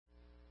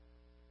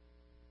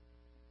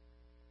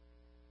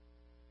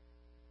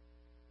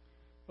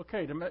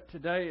Okay,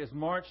 today is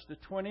March the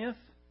 20th,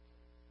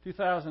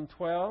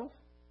 2012,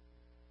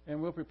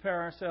 and we'll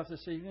prepare ourselves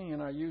this evening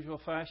in our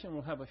usual fashion.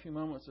 We'll have a few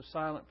moments of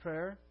silent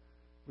prayer,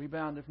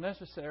 rebound if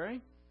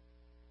necessary.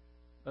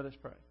 Let us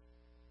pray.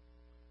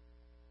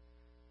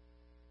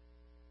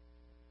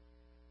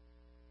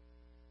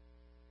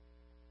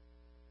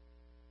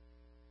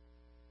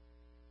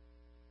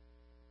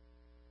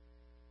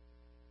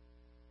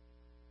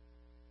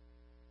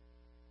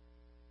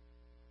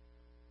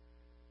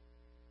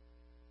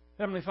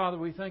 Heavenly Father,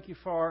 we thank you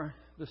for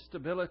the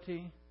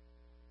stability,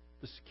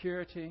 the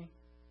security,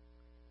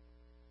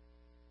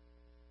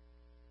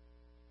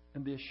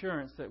 and the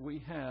assurance that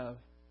we have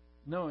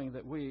knowing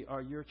that we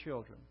are your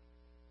children.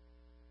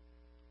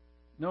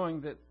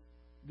 Knowing that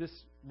this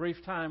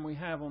brief time we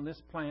have on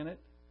this planet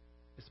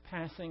is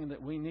passing and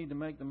that we need to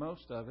make the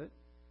most of it.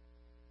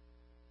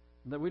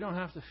 And that we don't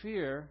have to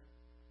fear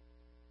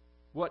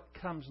what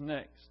comes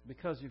next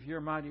because of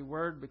your mighty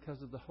word,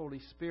 because of the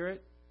Holy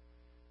Spirit.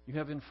 You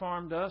have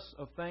informed us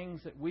of things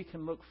that we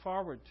can look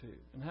forward to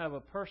and have a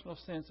personal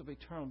sense of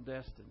eternal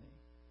destiny.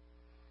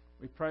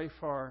 We pray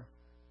for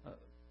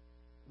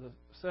the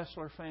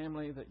Sessler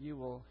family that you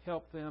will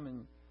help them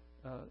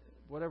in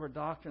whatever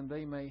doctrine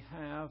they may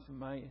have,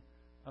 may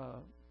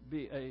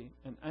be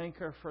an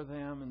anchor for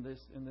them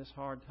in this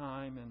hard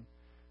time, and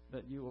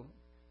that you will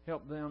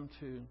help them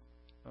to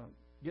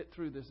get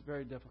through this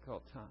very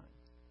difficult time.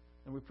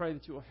 And we pray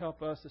that you will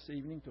help us this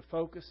evening to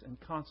focus and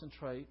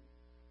concentrate.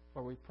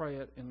 For we pray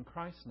it in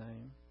Christ's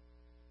name.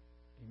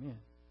 Amen.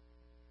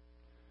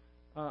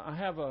 I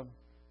have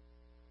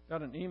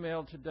got an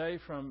email today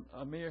from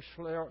Amir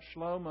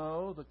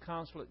Shlomo, the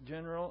Consulate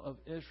General of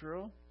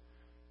Israel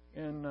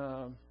in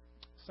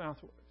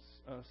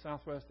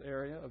southwest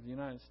area of the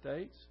United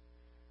States.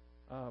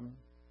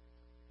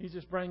 He's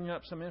just bringing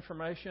up some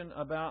information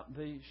about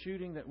the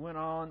shooting that went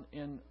on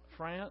in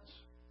France.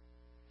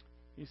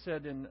 He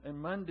said in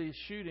Monday's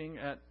shooting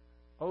at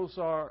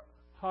Ozar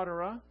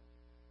Hadara,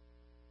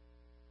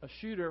 a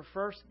shooter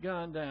first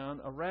gunned down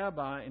a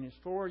rabbi and his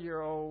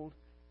 4-year-old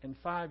and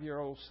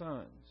 5-year-old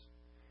sons.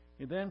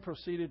 He then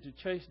proceeded to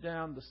chase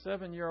down the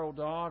 7-year-old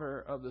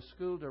daughter of the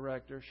school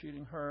director,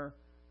 shooting her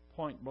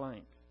point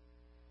blank.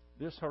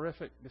 This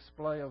horrific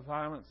display of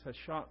violence has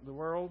shocked the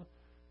world,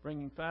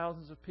 bringing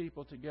thousands of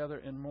people together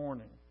in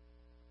mourning.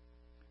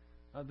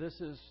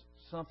 This is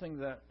something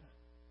that,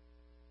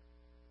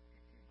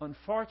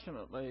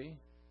 unfortunately,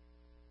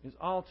 is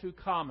all too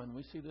common.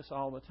 We see this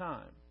all the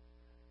time.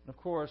 And of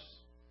course,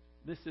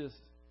 this is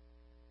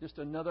just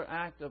another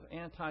act of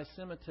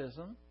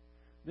anti-Semitism.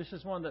 This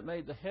is one that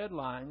made the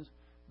headlines,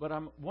 but I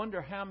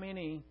wonder how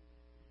many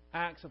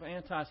acts of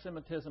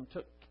anti-Semitism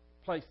took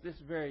place this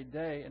very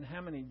day and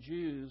how many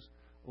Jews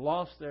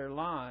lost their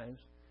lives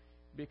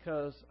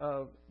because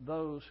of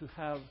those who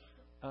have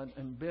an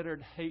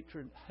embittered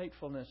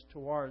hatefulness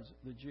towards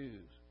the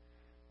Jews.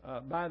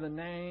 By the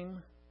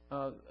name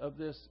of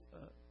this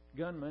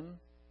gunman,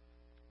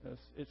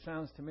 it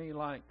sounds to me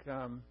like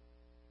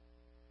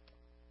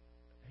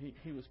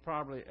he was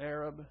probably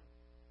Arab,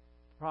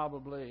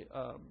 probably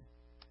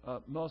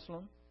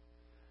Muslim.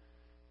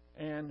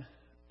 And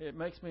it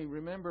makes me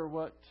remember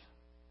what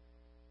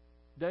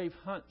Dave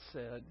Hunt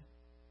said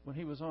when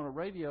he was on a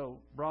radio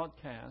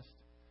broadcast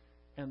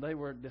and they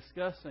were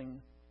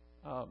discussing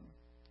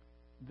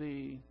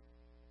the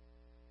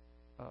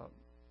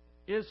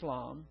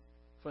Islam,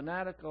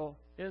 fanatical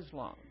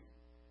Islam.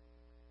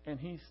 And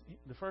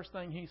the first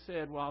thing he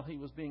said while he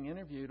was being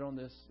interviewed on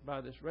this by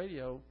this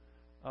radio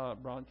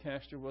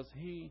broadcaster was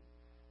he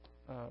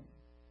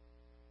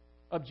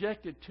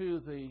objected to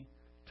the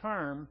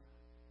term,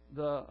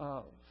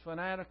 the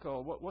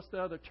fanatical. What's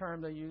the other term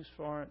they use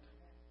for it?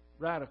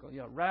 Radical.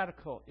 Yeah,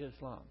 radical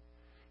Islam.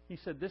 He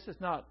said this is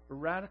not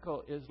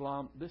radical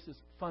Islam. This is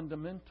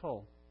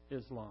fundamental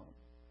Islam.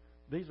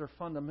 These are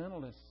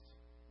fundamentalists,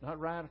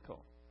 not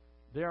radical.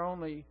 They're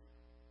only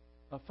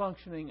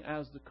functioning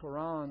as the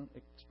Quran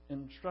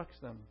instructs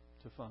them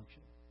to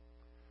function.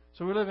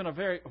 So we live in a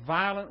very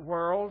violent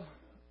world.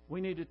 We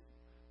need to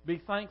be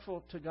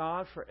thankful to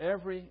God for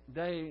every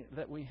day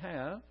that we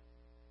have.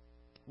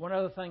 One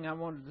other thing I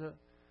wanted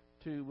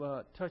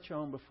to touch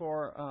on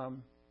before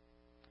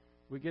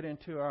we get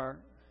into our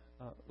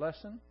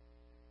lesson.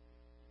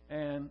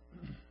 And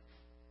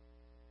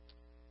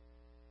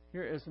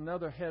here is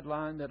another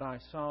headline that I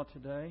saw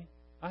today.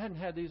 I hadn't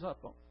had these up.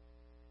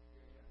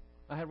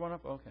 I had one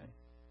up? Okay.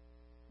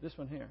 This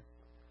one here.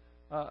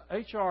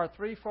 H.R.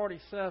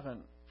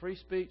 347, free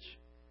speech,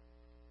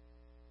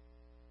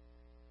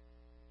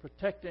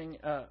 protecting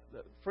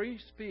free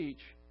speech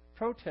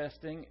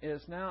protesting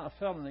is now a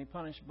felony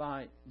punished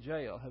by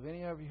jail. Have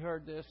any of you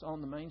heard this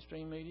on the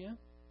mainstream media?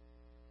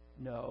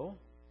 No.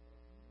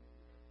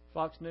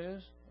 Fox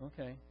News?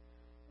 Okay.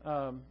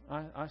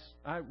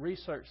 I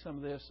researched some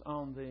of this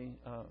on the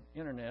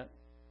internet.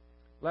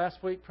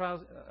 Last week,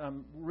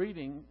 I'm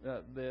reading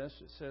this.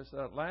 It says,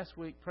 last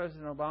week,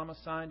 President Obama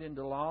signed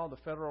into law the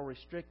Federal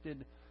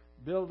Restricted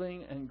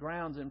Building and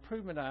Grounds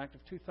Improvement Act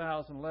of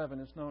 2011.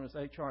 It's known as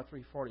H.R.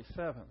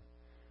 347.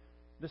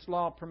 This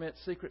law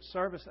permits Secret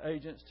Service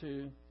agents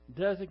to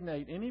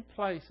designate any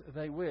place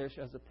they wish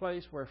as a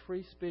place where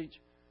free speech,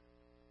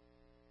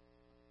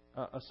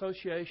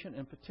 association,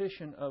 and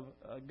petition of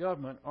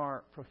government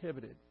are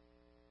prohibited.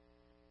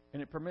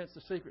 And it permits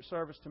the Secret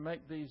Service to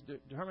make these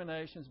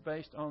determinations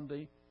based on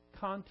the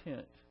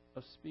content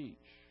of speech.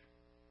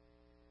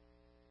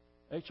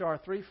 H.R.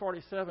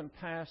 347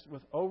 passed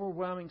with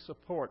overwhelming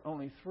support.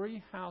 Only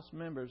 3 House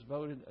members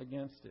voted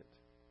against it.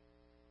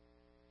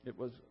 It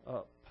was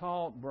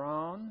Paul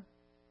Braun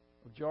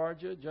of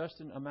Georgia,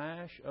 Justin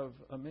Amash of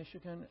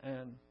Michigan,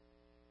 and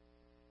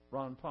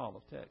Ron Paul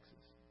of Texas.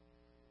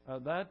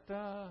 That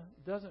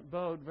doesn't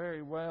bode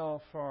very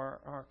well for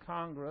our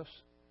Congress.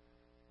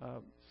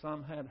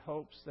 Some had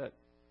hopes that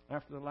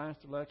after the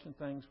last election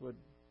things would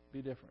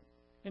be different.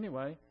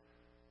 Anyway,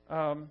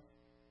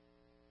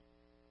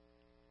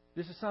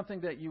 this is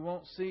something that you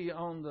won't see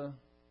on the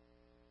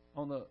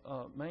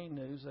main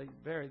news. They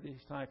bury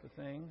these type of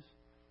things.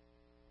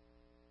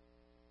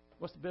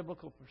 What's the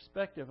biblical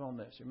perspective on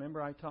this?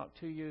 Remember I talked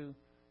to you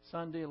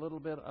Sunday a little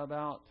bit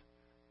about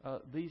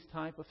these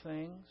type of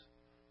things.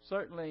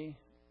 Certainly,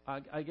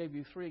 I gave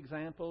you 3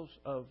 examples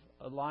of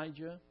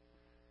Elijah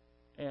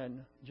and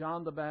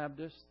John the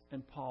Baptist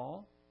and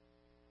Paul.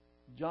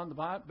 John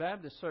the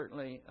Baptist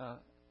certainly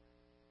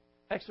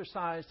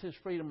exercised his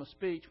freedom of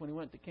speech when he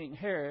went to King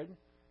Herod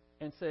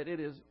and said, it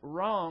is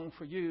wrong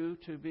for you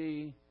to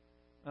be,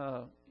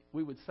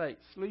 we would say,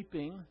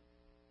 sleeping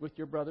with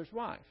your brother's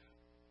wife.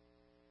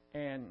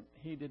 And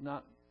he did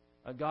not,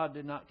 God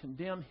did not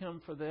condemn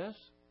him for this.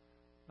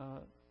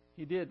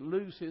 He did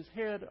lose his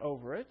head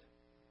over it,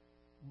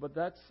 but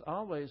that's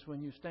always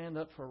when you stand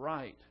up for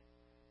right.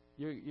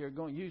 You're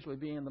going to usually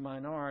be in the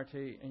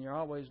minority, and you're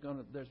always going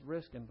to, there's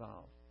risk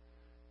involved.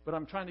 But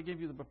I'm trying to give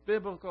you the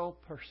biblical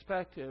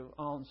perspective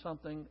on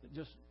something.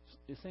 Just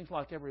it seems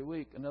like every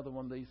week another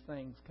one of these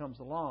things comes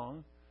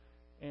along.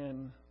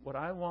 And what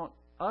I want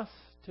us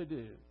to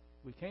do,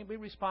 we can't be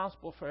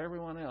responsible for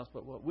everyone else,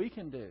 but what we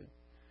can do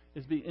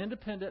is be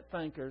independent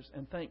thinkers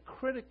and think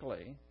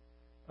critically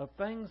of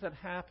things that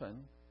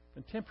happen,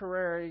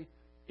 contemporary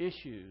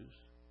issues,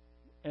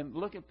 and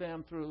look at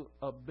them through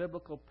a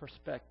biblical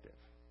perspective.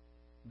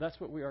 That's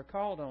what we are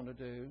called on to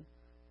do.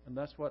 And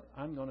that's what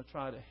I'm going to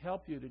try to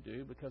help you to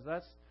do, because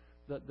that's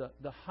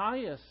the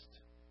highest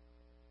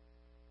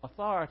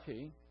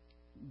authority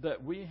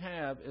that we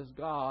have is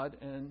God,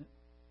 and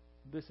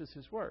this is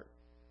His Word.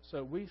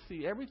 So we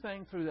see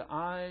everything through the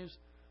eyes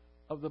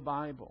of the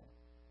Bible.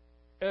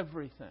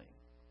 Everything.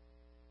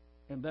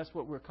 And that's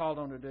what we're called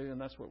on to do,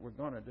 and that's what we're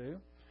going to do.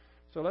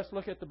 So let's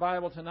look at the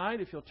Bible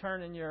tonight. If you'll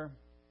turn in your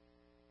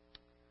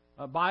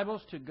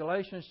Bibles to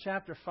Galatians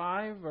chapter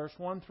 5, verse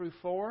 1 through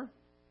 4.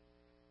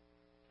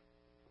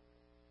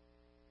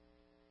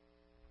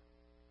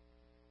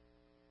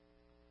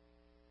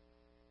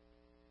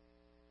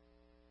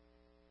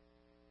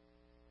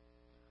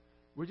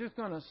 We're just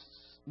going to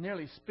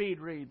nearly speed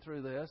read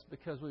through this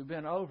because we've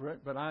been over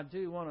it, but I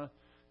do want to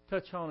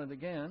touch on it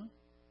again.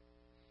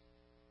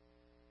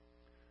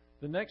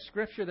 The next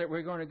scripture that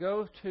we're going to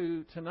go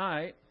to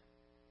tonight,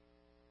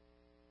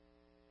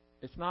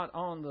 it's not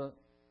on the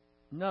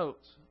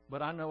notes,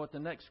 but I know what the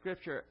next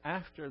scripture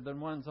after the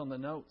ones on the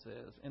notes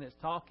is, and it's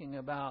talking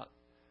about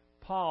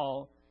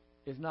Paul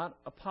is not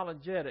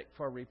apologetic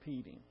for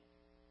repeating.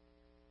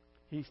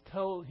 He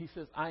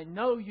says, I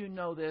know you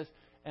know this,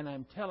 and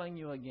I'm telling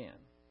you again.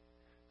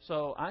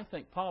 So I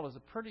think Paul is a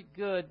pretty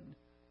good,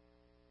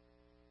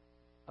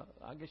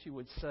 I guess you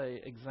would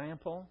say,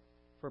 example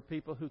for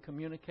people who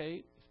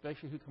communicate,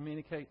 especially who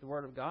communicate the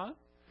Word of God.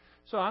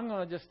 So I'm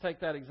going to just take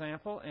that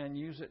example and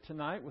use it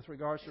tonight with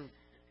regards to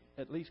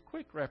at least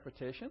quick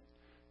repetition.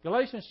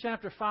 Galatians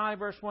chapter 5,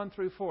 verse 1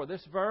 through 4.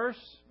 This verse,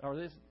 or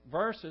these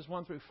verses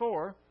 1 through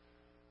 4,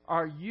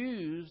 are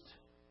used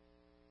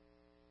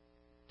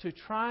to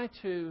try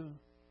to,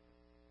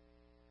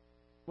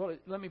 well,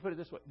 let me put it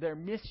this way. They're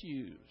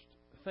misused,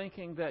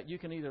 thinking that you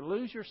can either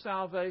lose your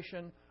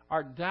salvation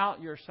or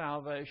doubt your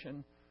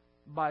salvation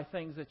by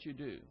things that you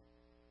do.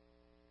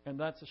 And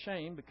that's a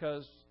shame,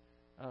 because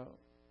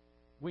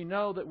we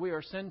know that we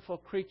are sinful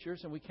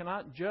creatures and we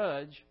cannot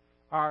judge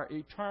our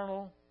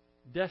eternal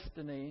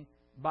destiny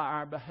by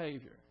our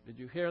behavior. Did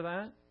you hear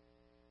that?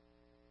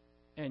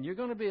 And you're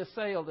going to be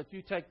assailed if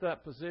you take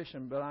that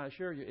position, but I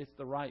assure you it's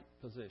the right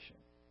position.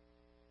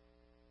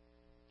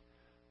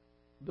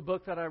 The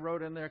book that I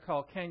wrote in there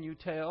called Can You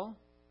Tell?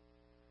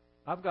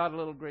 I've got a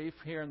little grief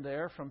here and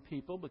there from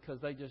people because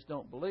they just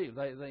don't believe.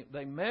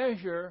 They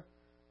measure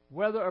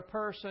whether a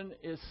person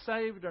is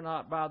saved or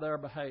not by their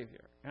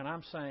behavior. And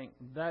I'm saying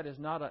that is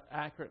not an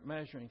accurate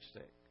measuring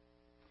stick.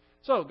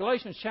 So,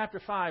 Galatians chapter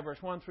 5,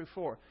 verse 1 through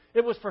 4.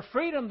 It was for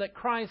freedom that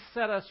Christ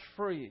set us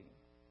free.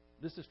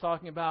 This is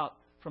talking about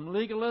from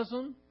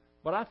legalism,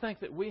 but I think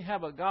that we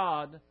have a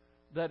God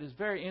that is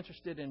very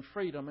interested in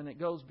freedom, and it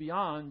goes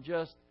beyond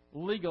just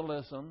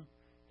legalism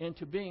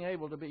into being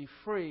able to be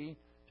free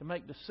to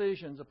make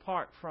decisions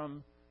apart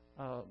from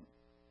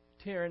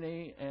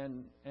tyranny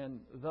and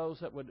those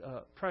that would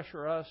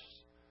pressure us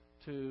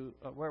to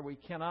where we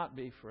cannot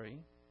be free.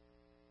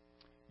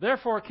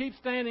 Therefore, keep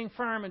standing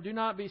firm and do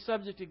not be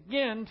subject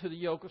again to the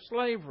yoke of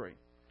slavery.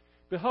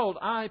 Behold,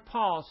 I,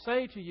 Paul,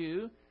 say to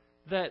you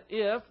that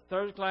if,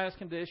 third class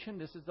condition,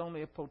 this is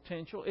only a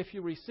potential, if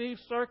you receive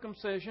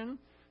circumcision,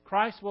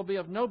 Christ will be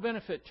of no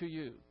benefit to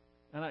you.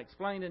 And I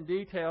explained in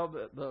detail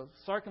the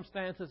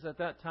circumstances at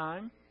that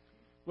time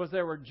was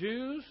there were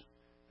Jews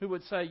who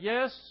would say,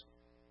 yes,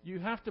 you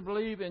have to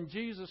believe in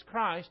Jesus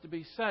Christ to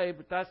be saved,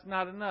 but that's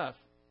not enough.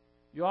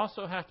 You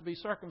also have to be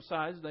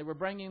circumcised. They were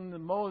bringing the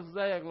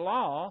Mosaic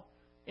law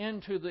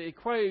into the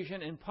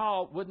equation, and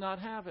Paul would not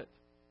have it.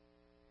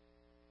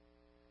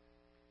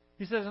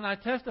 He says, and I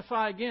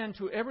testify again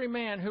to every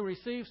man who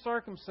receives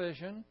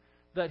circumcision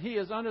that he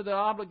is under the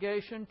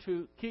obligation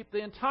to keep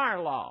the entire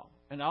law.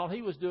 And all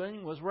he was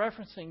doing was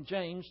referencing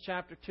James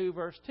chapter 2,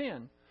 verse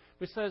 10,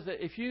 which says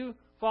that if you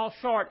fall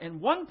short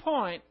in one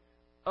point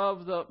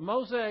of the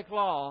Mosaic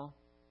law,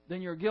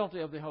 then you're guilty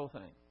of the whole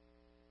thing.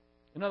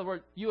 In other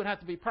words, you would have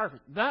to be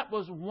perfect. That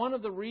was one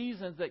of the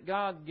reasons that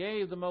God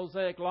gave the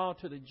Mosaic law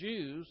to the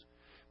Jews,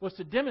 was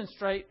to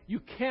demonstrate you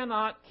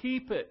cannot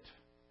keep it.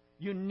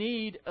 You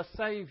need a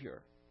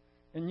Savior.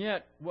 And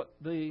yet, what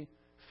the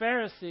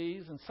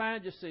Pharisees and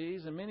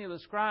Sadducees and many of the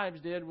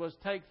scribes did was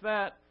take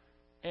that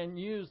and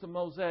use the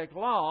Mosaic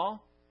law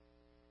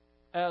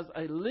as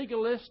a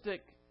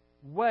legalistic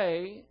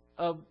way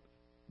of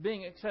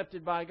being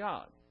accepted by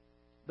God.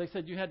 They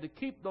said you had to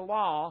keep the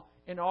law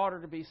in order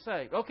to be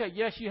saved. Okay,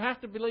 yes, you have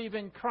to believe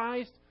in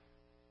Christ,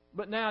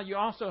 but now you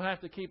also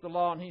have to keep the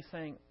law, and he's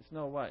saying it's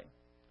no way.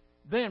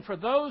 Then, for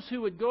those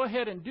who would go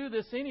ahead and do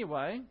this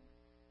anyway,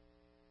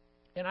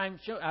 and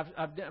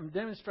I've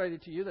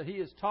demonstrated to you that he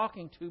is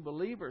talking to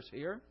believers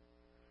here,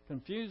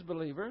 confused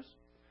believers.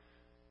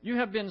 You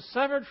have been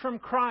severed from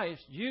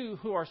Christ, you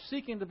who are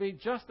seeking to be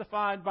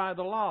justified by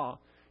the law.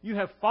 You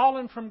have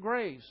fallen from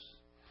grace.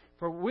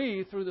 For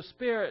we, through the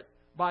Spirit,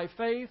 by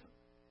faith,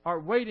 are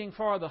waiting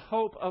for the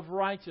hope of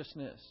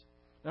righteousness.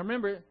 Now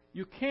remember,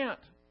 you can't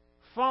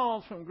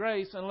fall from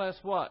grace unless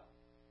what?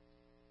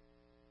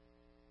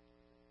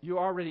 You're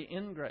already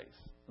in grace.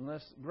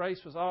 Unless grace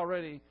was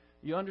already,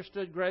 you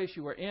understood grace,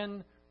 you were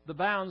in the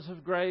bounds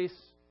of grace,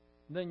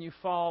 then you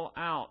fall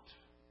out.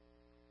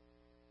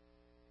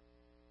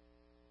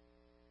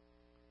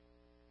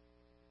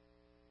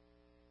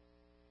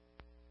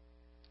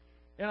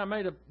 And I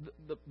made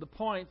the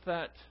point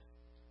that,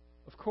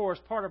 of course,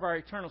 part of our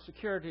eternal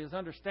security is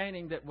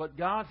understanding that what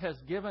God has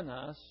given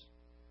us,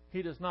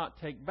 He does not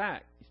take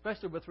back,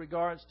 especially with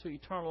regards to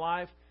eternal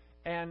life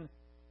and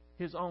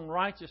His own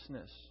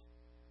righteousness.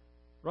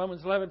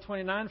 Romans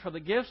 11:29, for the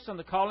gifts and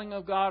the calling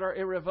of God are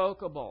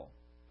irrevocable.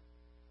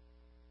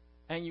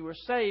 And you were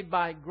saved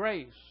by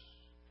grace.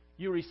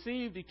 You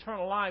received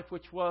eternal life,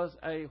 which was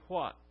a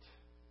what?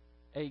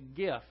 A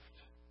gift.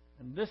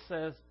 And this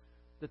says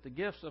that the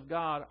gifts of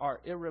God are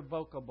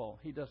irrevocable.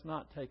 He does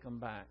not take them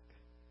back.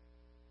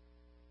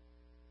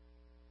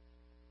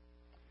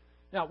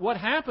 Now, what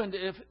happened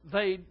if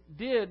they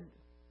did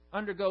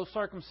undergo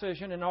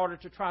circumcision in order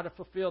to try to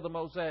fulfill the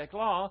Mosaic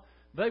law?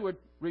 They would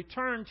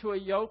return to a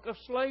yoke of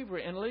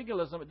slavery and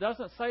legalism. It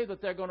doesn't say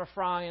that they're going to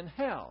fry in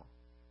hell.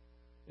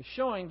 It's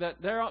showing that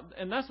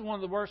and that's one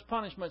of the worst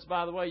punishments,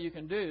 by the way, you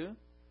can do,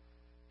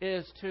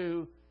 is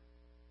to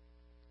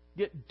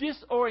get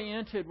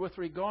disoriented with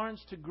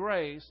regards to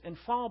grace and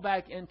fall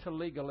back into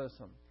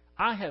legalism.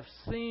 I have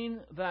seen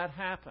that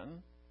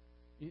happen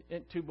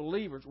to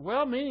believers,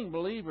 well-meaning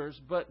believers,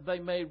 but they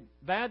made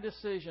bad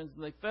decisions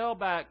and they fell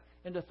back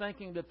into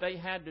thinking that they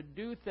had to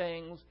do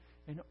things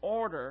in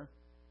order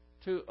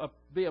to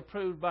be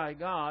approved by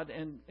God,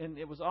 and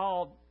it was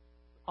all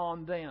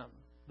on them.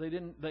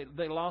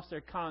 They lost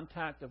their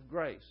contact of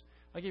grace.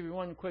 I'll give you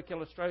one quick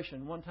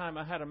illustration. One time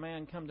I had a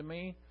man come to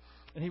me,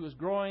 and he was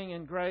growing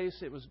in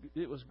grace. It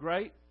was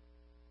great.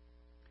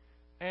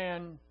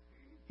 And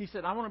he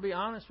said, I want to be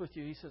honest with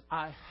you. He says,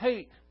 I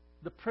hate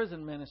the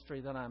prison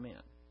ministry that I'm in.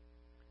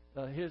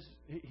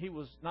 He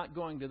was not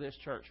going to this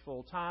church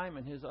full time,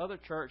 and his other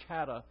church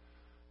had a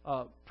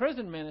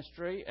prison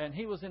ministry, and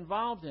he was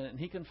involved in it. And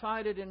he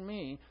confided in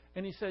me,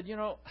 and he said,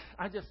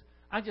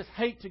 I just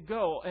hate to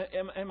go.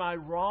 Am I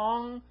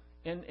wrong?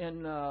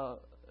 And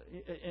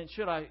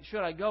should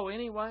I go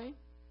anyway?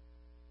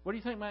 What do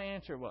you think my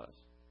answer was?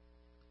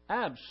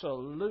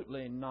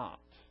 Absolutely not.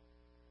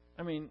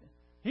 I mean,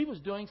 he was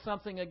doing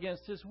something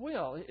against his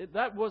will.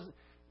 That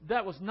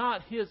was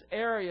not his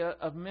area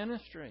of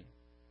ministry.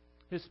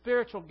 His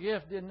spiritual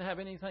gift didn't have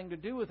anything to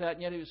do with that,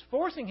 and yet he was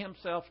forcing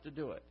himself to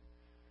do it.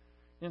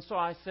 And so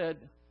I said,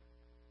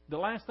 the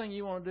last thing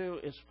you want to do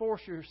is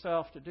force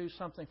yourself to do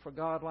something for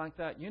God like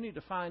that. You need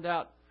to find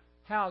out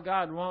how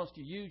God wants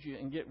to use you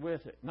and get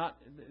with it.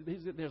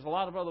 There's a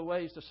lot of other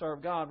ways to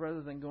serve God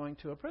rather than going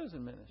to a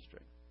prison ministry.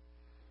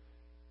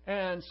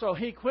 And so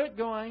he quit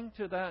going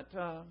to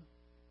that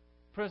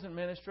prison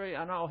ministry.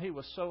 I know he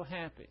was so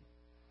happy.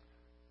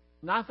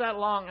 Not that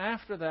long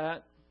after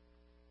that,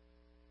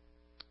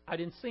 I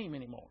didn't see him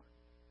anymore.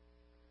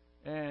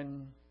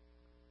 And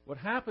what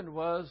happened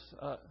was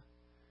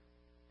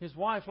his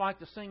wife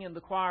liked to sing in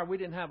the choir. We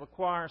didn't have a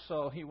choir,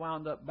 so he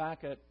wound up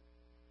back at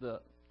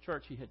the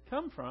church he had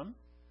come from.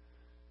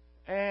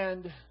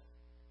 And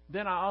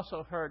then I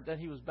also heard that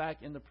he was back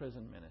in the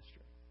prison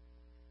ministry.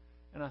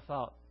 And I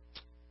thought,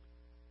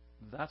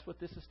 that's what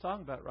this is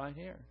talking about right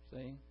here.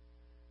 See?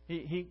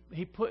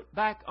 He put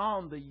back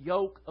on the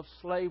yoke of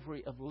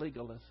slavery of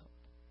legalism.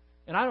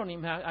 And I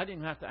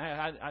didn't have to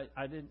ask.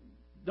 I didn't.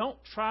 Don't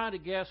try to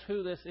guess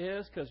who this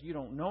is because you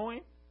don't know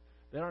him.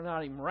 They're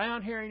not even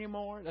around here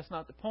anymore. That's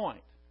not the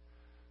point.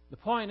 The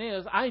point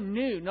is, I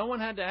knew. No one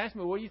had to ask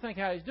me, what do you think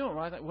how he's doing?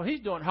 Well, I think, well, he's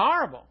doing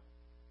horrible.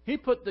 He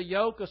put the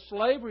yoke of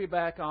slavery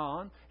back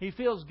on. He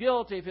feels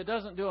guilty if he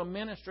doesn't do a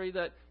ministry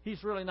that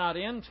he's really not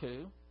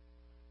into.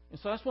 And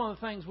so that's one of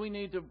the things we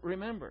need to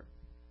remember.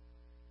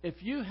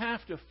 If you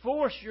have to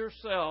force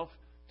yourself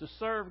to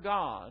serve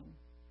God,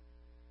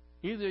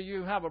 either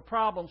you have a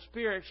problem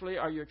spiritually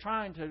or you're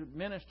trying to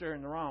minister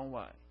in the wrong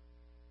way.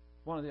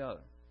 One or the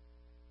other.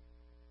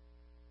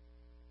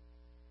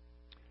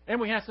 And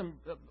we have some.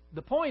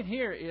 The point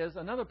here is,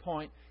 another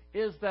point,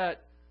 is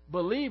that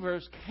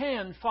believers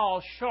can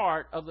fall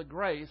short of the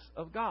grace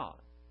of God.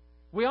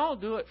 We all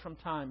do it from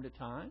time to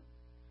time.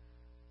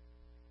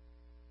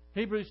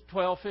 Hebrews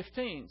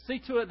 12:15. See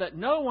to it that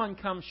no one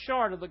comes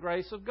short of the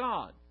grace of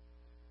God.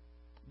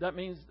 That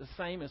means the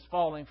same as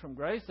falling from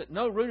grace, that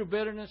no root of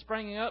bitterness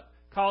springing up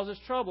causes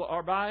trouble,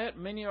 or by it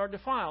many are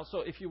defiled. So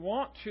if you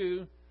want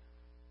to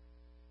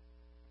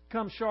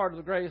come short of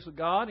the grace of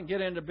God and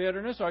get into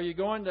bitterness, are you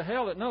going to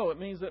hell? No, it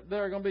means that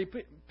there are going to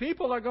be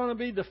people are going to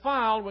be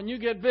defiled when you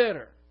get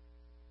bitter.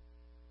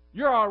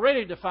 You're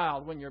already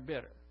defiled when you're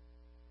bitter.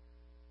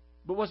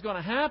 But what's going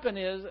to happen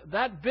is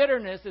that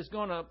bitterness is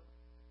going to,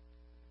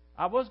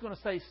 I was going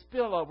to say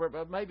spill over,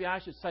 but maybe I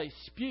should say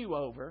spew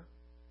over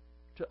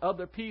to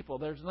other people.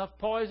 There's enough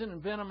poison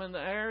and venom in the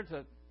air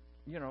to,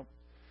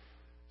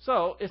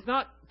 So it's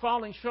not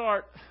falling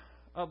short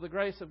of the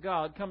grace of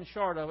God. Coming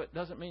short of it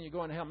doesn't mean you're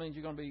going to hell. It means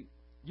you're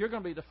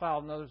going to be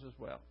defiled in others as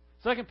well.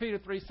 2 Peter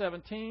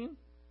 3:17.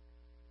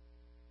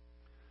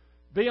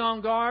 Be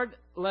on guard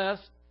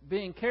lest,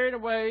 being carried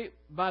away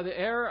by the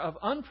error of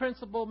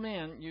unprincipled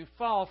men, you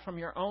fall from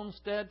your own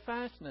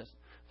steadfastness.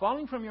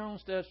 Falling from your own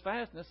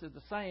steadfastness is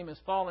the same as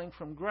falling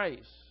from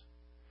grace.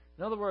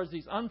 In other words,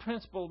 these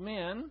unprincipled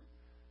men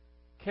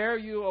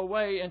carry you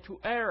away into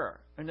error.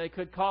 And they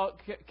could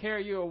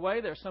carry you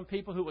away. There's some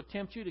people who would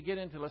tempt you to get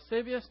into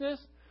lasciviousness.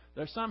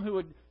 There's some who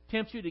would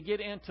tempt you to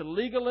get into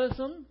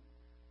legalism.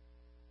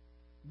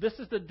 This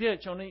is the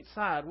ditch on each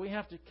side. We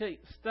have to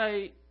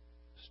stay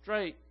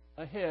straight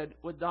ahead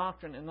with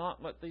doctrine and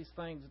not let these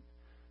things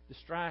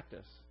distract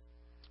us.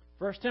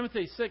 1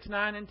 Timothy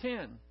 6:9 and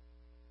 10.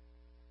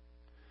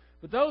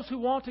 But those who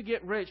want to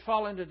get rich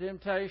fall into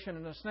temptation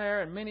and a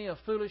snare and many of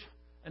foolish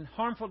and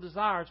harmful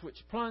desires which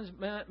plunge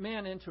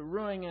men into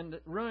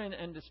ruin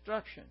and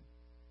destruction.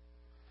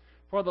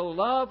 For the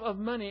love of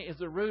money is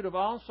the root of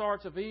all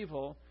sorts of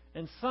evil,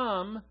 and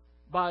some,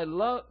 by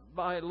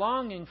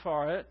longing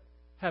for it,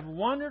 have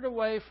wandered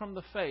away from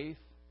the faith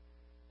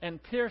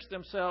and pierced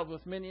themselves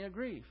with many a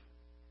grief.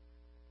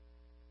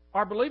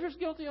 Are believers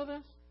guilty of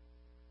this?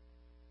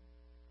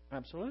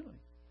 Absolutely.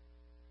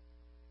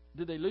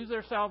 Did they lose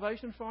their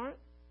salvation for it?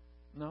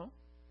 No.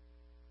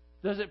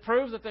 Does it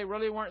prove that they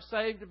really weren't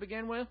saved to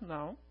begin with?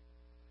 No.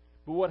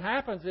 But what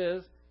happens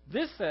is,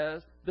 this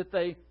says that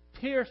they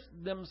pierced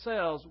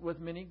themselves with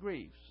many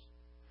griefs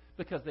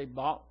because they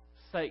bought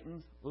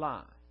Satan's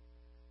lie.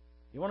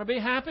 You want to be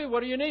happy?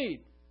 What do you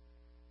need?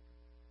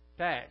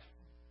 Cash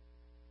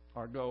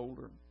or gold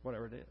or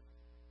whatever it is.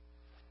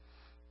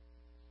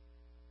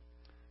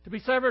 To be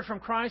severed from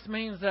Christ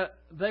means that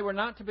they were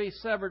not to be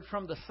severed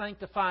from the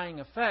sanctifying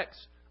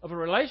effects of a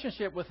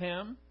relationship with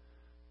Him,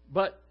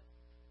 but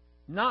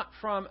not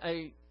from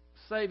a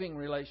saving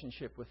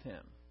relationship with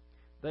Him.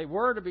 They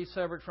were to be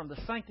severed from the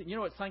sanctifying. You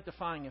know what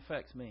sanctifying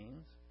effects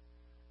means?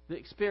 The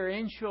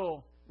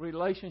experiential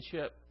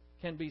relationship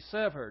can be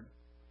severed,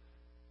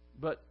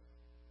 but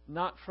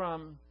not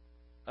from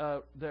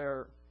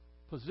their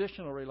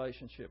positional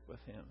relationship with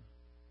Him.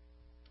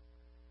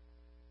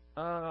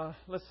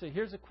 Let's see.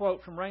 Here's a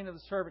quote from Reign of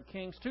the Servant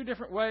Kings. 2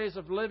 different ways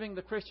of living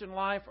the Christian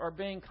life are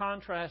being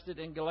contrasted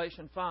in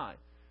Galatians 5.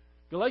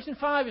 Galatians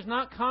 5 is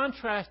not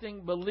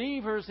contrasting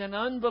believers and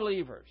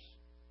unbelievers.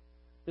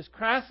 It's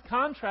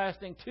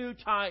contrasting 2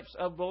 types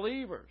of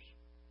believers.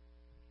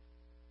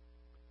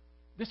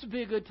 This would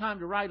be a good time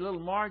to write a little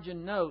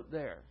margin note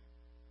there.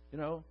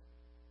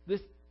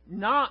 This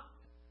not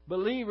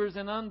believers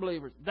and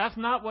unbelievers. That's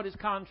not what it's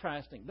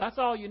contrasting. That's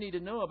all you need to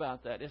know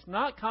about that. It's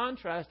not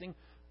contrasting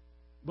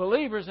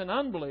believers and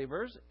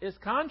unbelievers. It's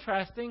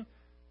contrasting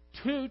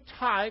 2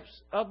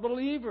 types of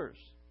believers.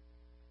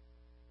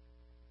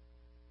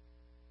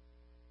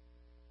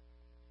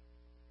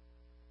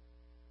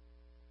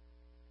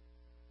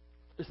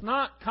 It's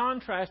not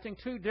contrasting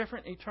 2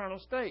 different eternal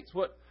states.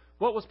 What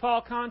was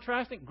Paul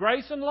contrasting?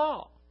 Grace and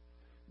law.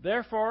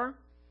 Therefore,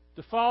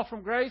 to fall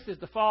from grace is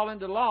to fall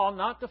into law,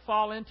 not to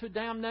fall into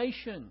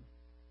damnation.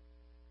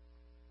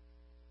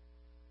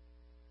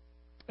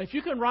 If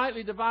you can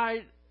rightly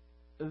divide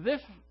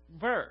this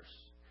verse,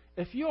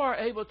 if you are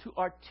able to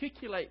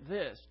articulate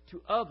this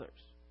to others,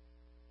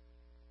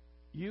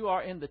 you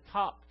are in the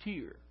top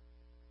tier,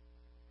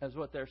 as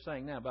what they're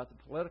saying now about the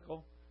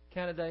political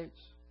candidates.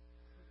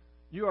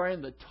 You are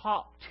in the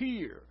top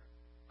tier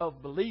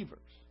of believers.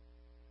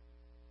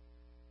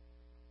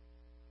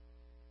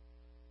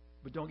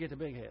 But don't get the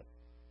big head.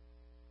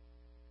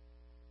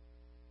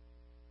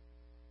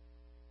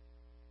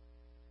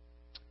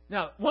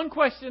 Now, one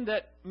question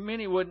that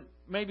many would,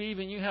 maybe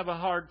even you have a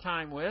hard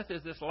time with,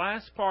 is this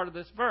last part of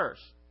this verse.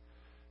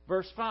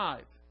 Verse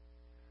 5.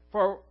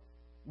 For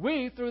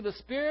we, through the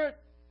Spirit,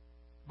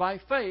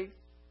 by faith,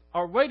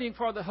 are waiting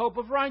for the hope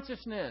of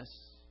righteousness.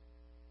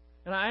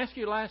 And I asked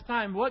you last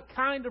time, what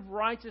kind of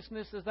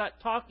righteousness is that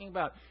talking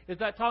about? Is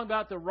that talking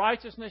about the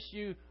righteousness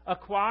you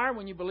acquire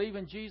when you believe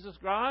in Jesus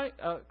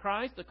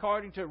Christ,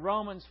 according to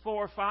Romans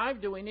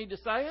 4:5? Do we need to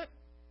say it?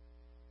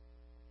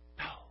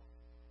 No.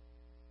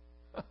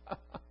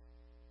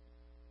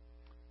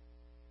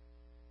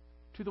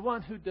 To the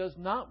one who does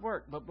not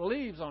work, but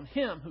believes on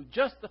Him who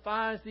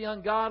justifies the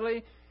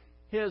ungodly,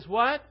 his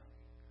what?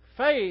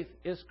 Faith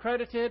is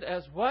credited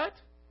as what?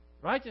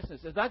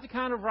 Righteousness. Is that the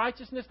kind of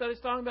righteousness that it's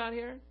talking about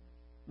here?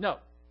 No.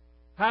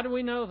 How do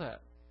we know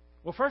that?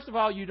 Well, first of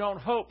all, you don't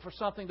hope for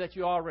something that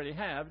you already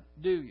have,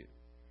 do you?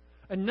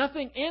 And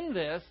nothing in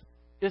this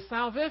is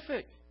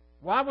salvific.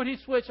 Why would he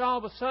switch all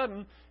of a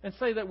sudden and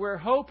say that we're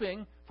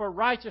hoping for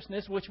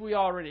righteousness, which we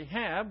already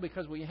have,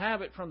 because we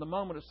have it from the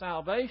moment of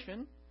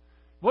salvation?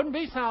 Wouldn't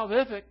be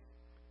salvific.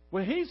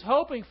 What he's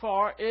hoping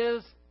for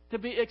is to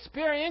be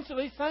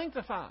experientially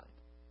sanctified.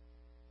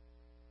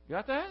 You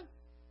got that?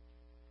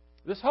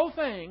 This whole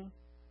thing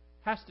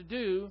has to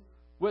do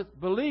with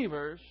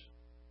believers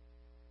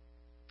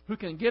who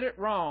can get it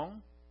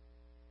wrong.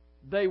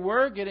 They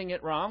were getting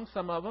it wrong,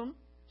 some of them.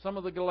 Some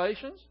of the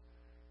Galatians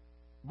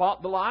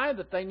bought the lie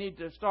that they need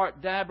to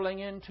start dabbling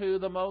into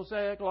the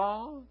Mosaic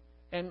law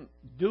and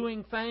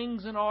doing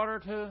things in order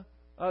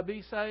to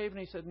be saved. And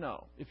he said,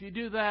 no. If you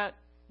do that,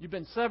 you've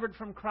been severed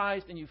from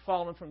Christ and you've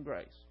fallen from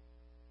grace.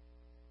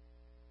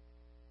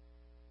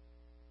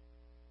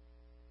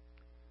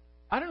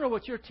 I don't know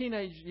what your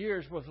teenage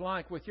years was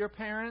like with your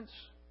parents,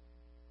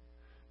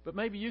 but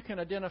maybe you can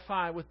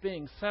identify with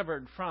being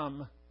severed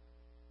from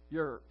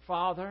your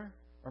father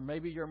or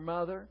maybe your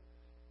mother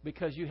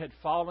because you had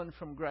fallen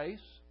from grace.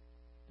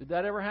 Did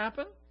that ever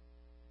happen?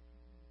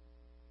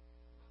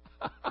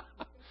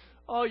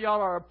 Oh,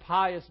 y'all are a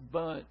pious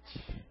bunch.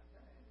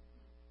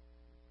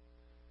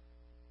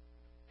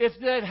 If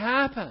that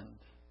happened,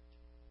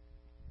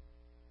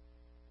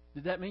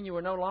 did that mean you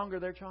were no longer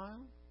their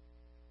child?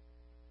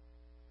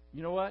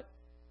 You know what?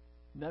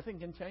 Nothing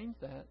can change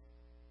that.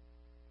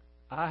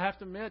 I have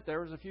to admit, there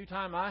was a few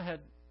times I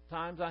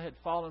had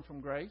fallen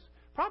from grace.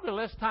 Probably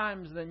less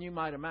times than you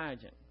might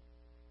imagine.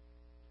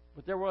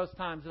 But there was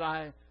times that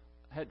I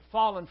had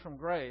fallen from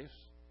grace.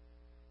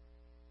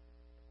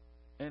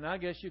 And I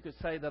guess you could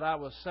say that I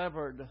was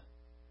severed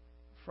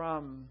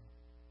from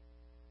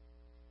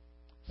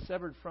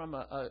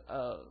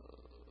a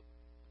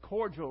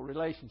cordial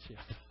relationship.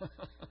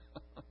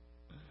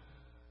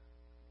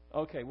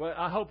 Okay, well,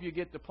 I hope you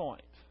get the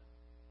point.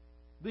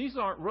 These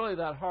aren't really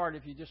that hard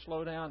if you just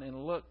slow down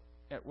and look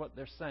at what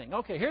they're saying.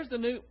 Okay,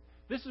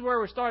 this is where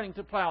we're starting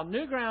to plow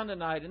new ground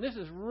tonight, and this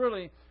is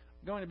really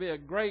going to be a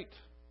great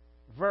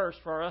verse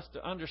for us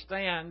to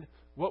understand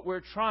what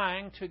we're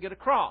trying to get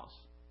across.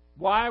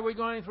 Why are we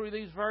going through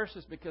these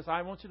verses? Because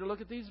I want you to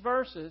look at these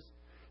verses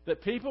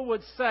that people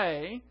would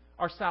say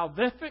are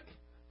salvific.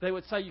 They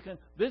would say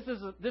this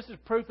is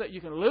proof that you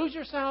can lose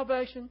your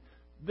salvation.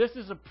 This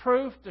is a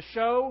proof to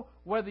show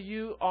whether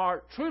you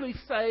are truly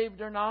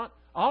saved or not.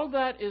 All of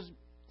that is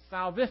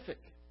salvific.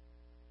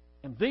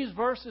 And these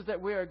verses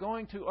that we are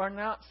going to are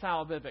not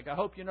salvific. I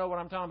hope you know what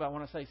I'm talking about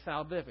when I say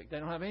salvific. They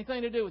don't have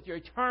anything to do with your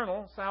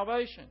eternal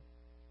salvation.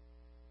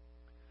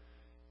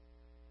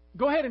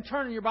 Go ahead and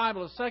turn in your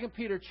Bible to 2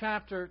 Peter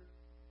chapter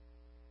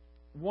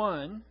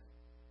 1,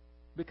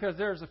 because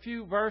there's a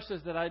few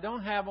verses that I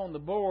don't have on the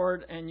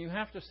board, and you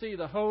have to see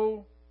the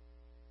whole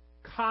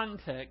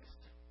context.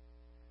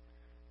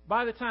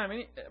 By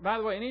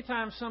the way,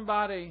 anytime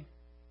somebody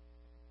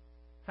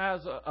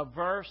has a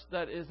verse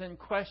that is in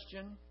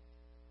question,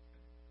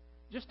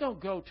 just don't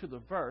go to the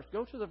verse.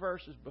 Go to the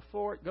verses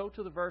before it. Go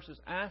to the verses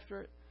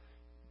after it.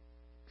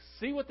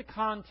 See what the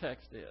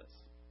context is.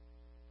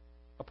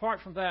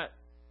 Apart from that,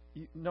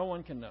 no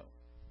one can know.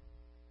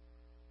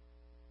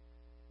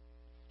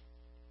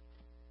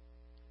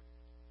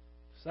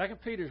 Second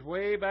Peter's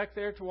way back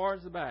there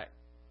towards the back.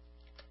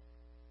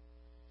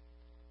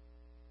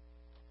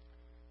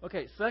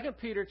 Okay, 2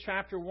 Peter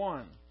chapter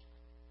 1.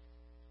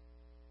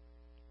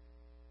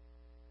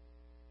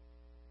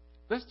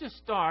 Let's just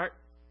start.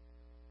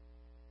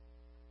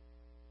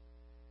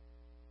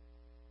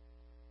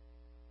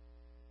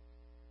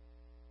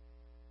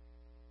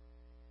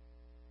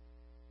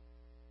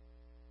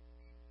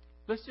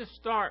 Let's just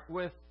start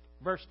with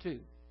verse 2.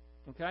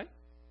 Okay?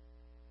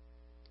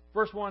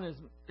 Verse 1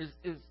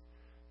 is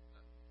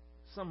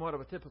somewhat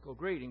of a typical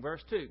greeting.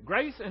 Verse 2.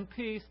 Grace and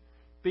peace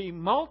be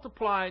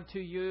multiplied to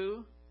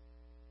you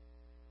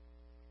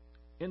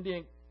in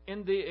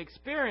the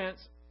experience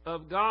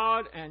of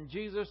God and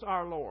Jesus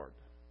our Lord.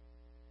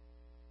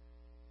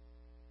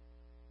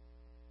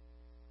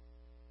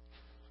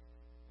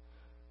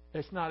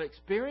 It's not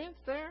experience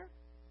there.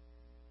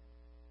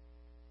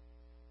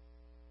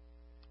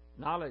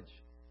 Knowledge.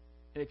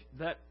 If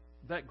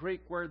that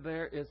Greek word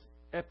there is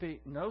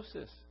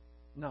epignosis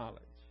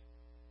knowledge.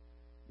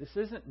 This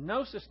isn't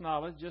gnosis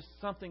knowledge, just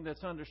something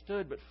that's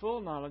understood, but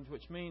full knowledge,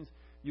 which means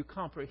you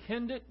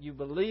comprehend it, you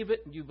believe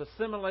it, you've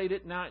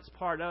assimilated it, now it's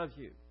part of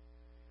you.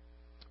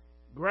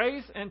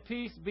 Grace and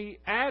peace be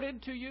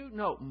added to you?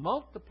 No,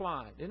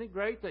 multiplied. Isn't it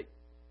great that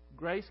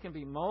grace can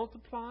be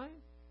multiplied?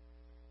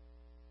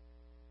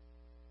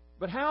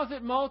 But how is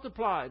it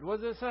multiplied?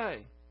 What does it say?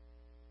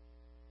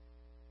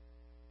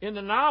 In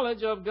the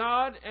knowledge of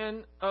God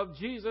and of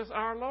Jesus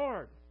our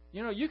Lord.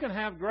 You know, you can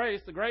have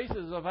grace. The grace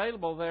is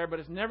available there, but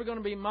it's never going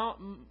to be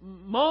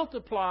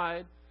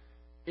multiplied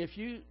if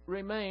you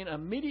remain a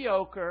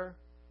mediocre,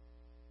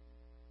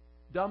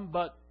 dumb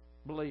butt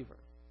believer.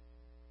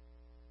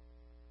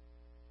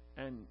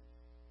 And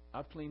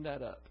I've cleaned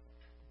that up.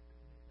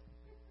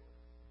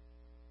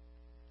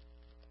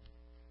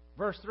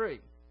 Verse 3.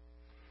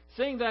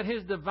 Seeing that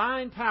His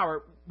divine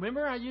power...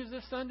 Remember I used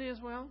this Sunday as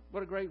well?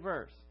 What a great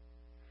verse.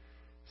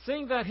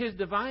 Seeing that His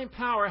divine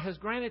power has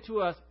granted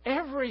to us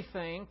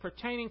everything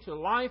pertaining to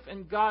life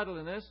and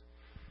godliness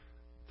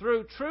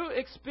through true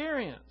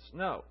experience.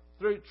 No,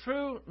 through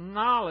true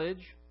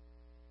knowledge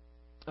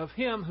of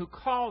Him who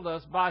called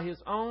us by His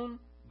own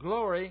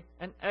glory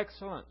and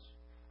excellence.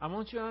 I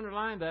want you to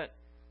underline that.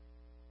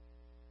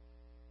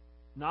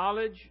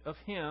 Knowledge of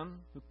Him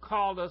who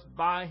called us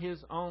by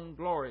His own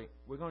glory.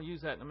 We're going to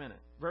use that in a minute.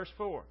 Verse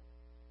 4.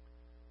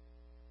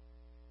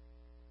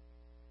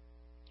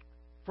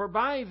 For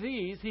by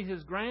these He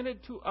has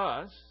granted to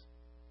us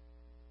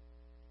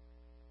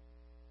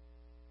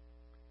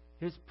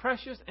His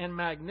precious and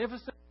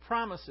magnificent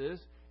promises,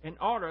 in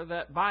order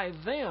that by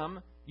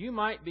them you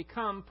might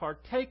become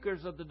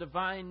partakers of the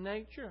divine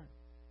nature.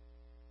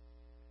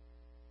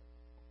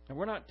 And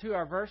we're not to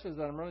our verses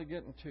that I'm really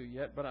getting to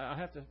yet, but I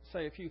have to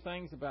say a few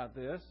things about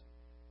this.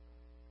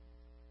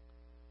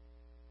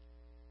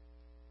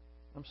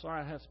 I'm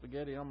sorry I have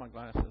spaghetti on my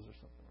glasses or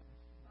something.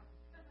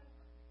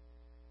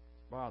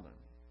 It's bothering me.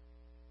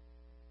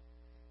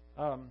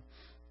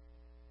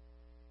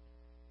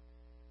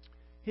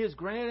 He has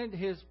granted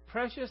His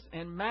precious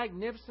and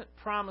magnificent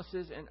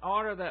promises in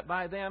order that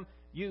by them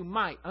you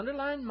might,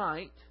 underline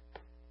might,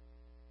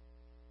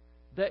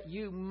 that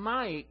you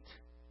might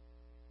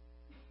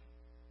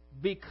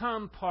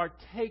become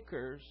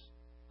partakers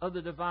of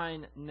the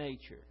divine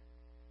nature.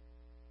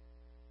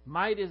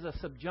 Might is a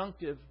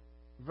subjunctive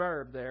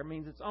verb there. It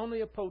means it's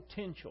only a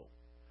potential.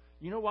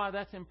 You know why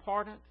that's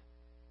important?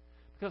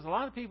 Because a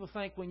lot of people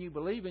think when you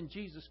believe in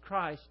Jesus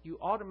Christ, you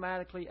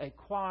automatically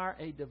acquire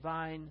a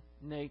divine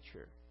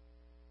nature.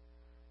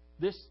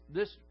 This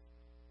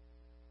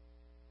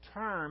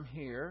term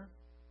here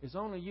is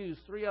only used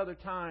 3 other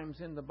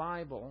times in the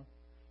Bible,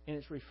 and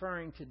it's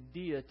referring to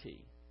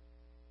deity.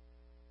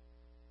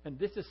 And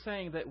this is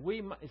saying that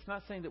it's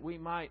not saying that we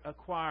might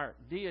acquire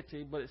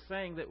deity, but it's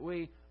saying that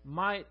we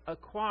might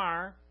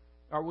acquire,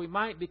 or we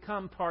might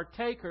become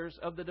partakers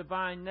of the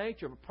divine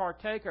nature.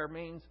 Partaker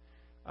means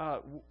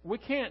we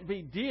can't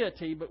be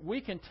deity, but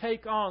we can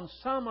take on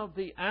some of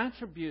the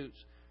attributes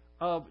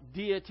of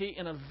deity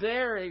in a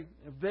very,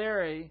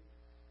 very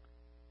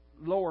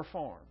lower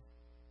form.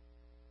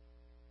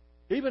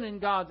 Even in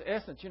God's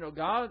essence, you know,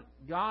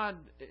 God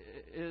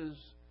is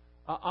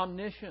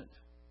omniscient.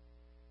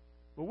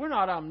 Well, we're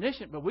not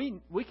omniscient, but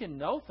we can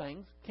know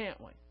things, can't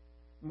we?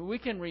 I mean, we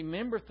can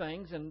remember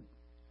things, and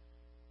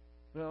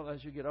well,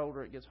 as you get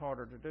older, it gets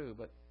harder to do.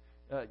 But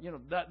you know,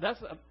 that's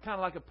kind of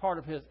like a part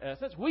of His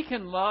essence. We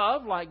can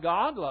love like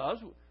God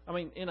loves. I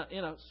mean, in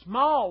a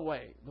small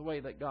way, the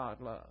way that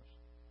God loves.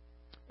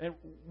 And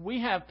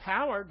we have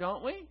power,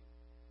 don't we?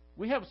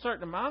 We have a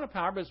certain amount of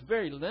power, but it's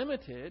very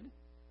limited.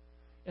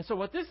 And so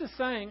what this is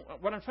saying,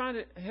 what I'm trying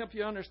to help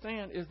you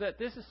understand, is that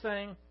this is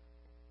saying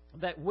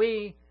that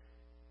we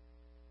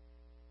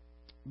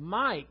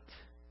might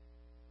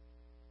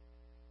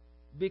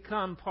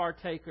become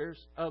partakers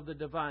of the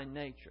divine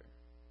nature.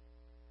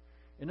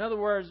 In other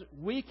words,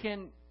 we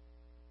can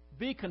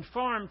be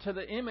conformed to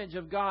the image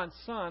of God's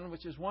Son,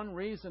 which is one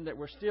reason that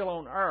we're still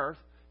on earth.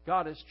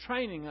 God is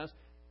training us.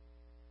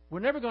 We're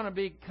never going to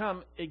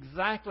become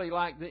exactly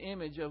like the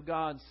image of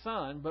God's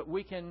Son, but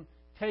we can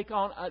take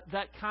on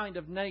that kind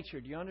of nature.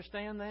 Do you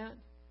understand that?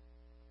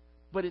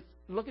 But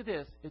look at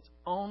this. It's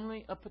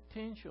only a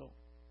potential.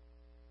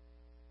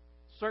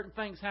 Certain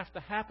things have to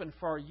happen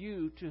for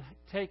you to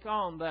take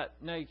on that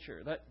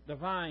nature, that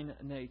divine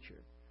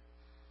nature.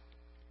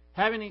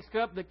 Having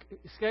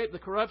escaped the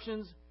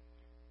corruptions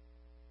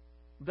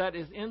that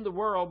is in the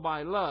world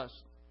by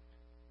lust.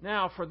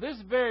 Now, for this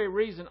very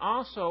reason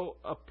also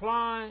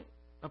applying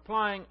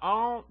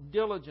all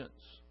diligence.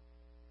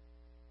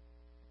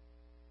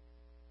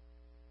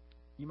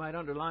 You might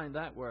underline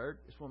that word.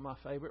 It's one of my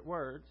favorite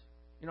words.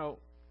 You know,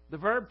 The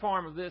verb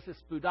form of this is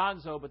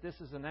spoudazo, but this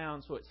is a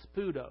noun, so it's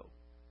spudo.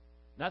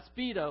 Not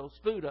speedo,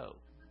 spudo.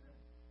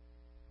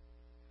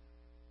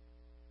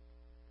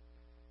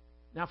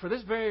 Now, for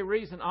this very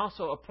reason,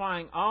 also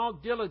applying all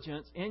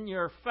diligence in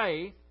your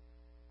faith.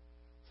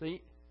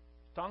 See,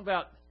 talking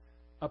about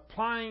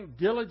applying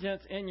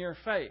diligence in your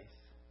faith.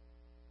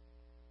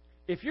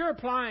 If you're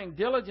applying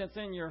diligence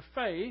in your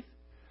faith,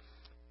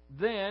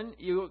 then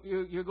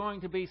you're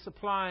going to be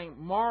supplying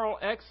moral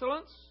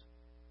excellence.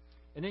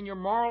 And in your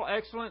moral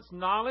excellence,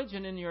 knowledge.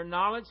 And in your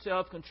knowledge,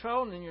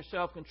 self-control. And in your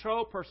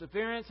self-control,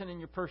 perseverance. And in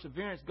your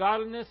perseverance,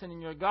 godliness. And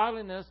in your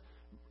godliness,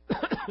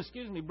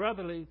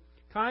 brotherly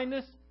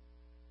kindness.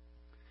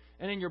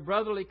 And in your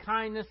brotherly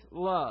kindness,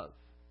 love.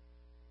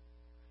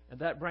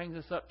 And that brings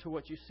us up to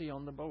what you see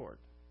on the board.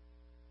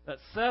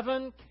 That's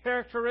 7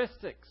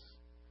 characteristics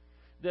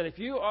that if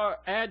you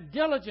add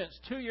diligence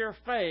to your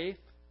faith,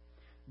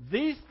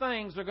 these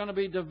things are going to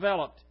be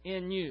developed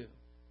in you.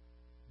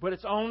 But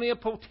it's only a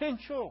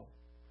potential.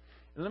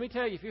 And let me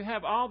tell you, if you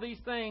have all these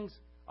things,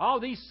 all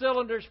these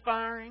cylinders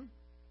firing,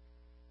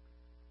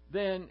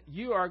 then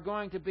you are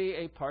going to be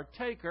a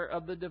partaker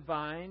of the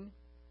divine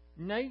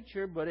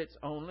nature, but it's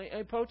only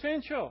a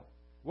potential.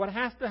 What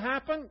has to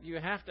happen? You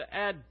have to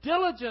add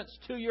diligence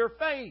to your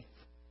faith.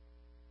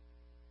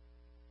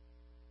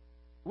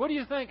 What do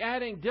you think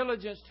adding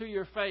diligence to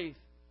your faith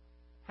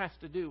has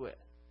to do with?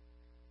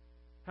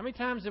 How many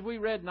times have we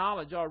read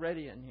knowledge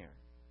already in here?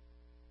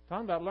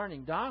 Talking about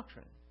learning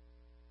doctrine.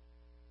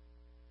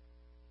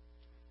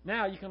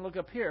 Now you can look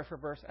up here for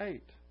verse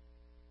 8.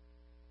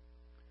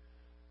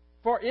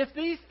 For if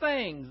these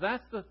things,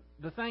 that's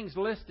the things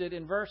listed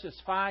in verses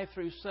 5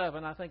 through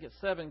 7, I think it's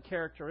 7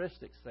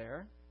 characteristics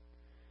there.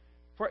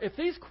 For if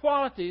these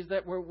qualities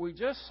that we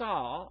just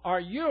saw are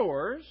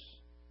yours,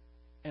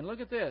 and look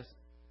at this,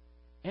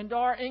 and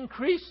are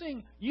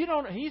increasing,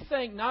 he's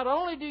saying not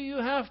only do you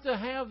have to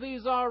have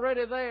these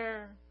already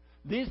there,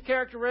 these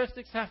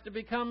characteristics have to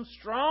become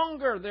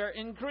stronger. They're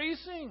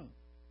increasing.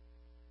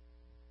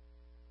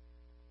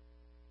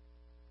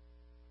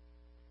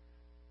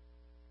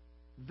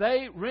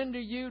 They render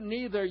you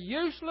neither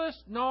useless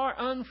nor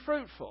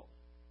unfruitful.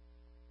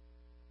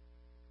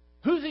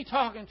 Who's he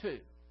talking to?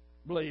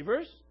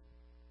 Believers.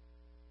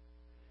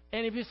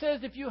 And if he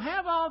says, if you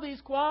have all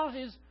these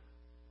qualities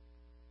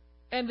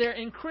and they're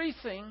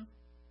increasing,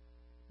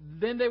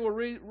 then they will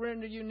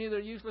render you neither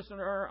useless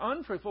nor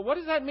unfruitful. What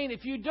does that mean?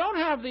 If you don't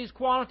have these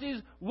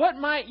qualities, what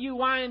might you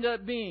wind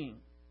up being?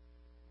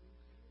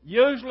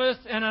 Useless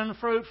and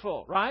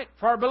unfruitful, right?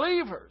 For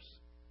believers.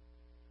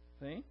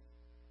 See?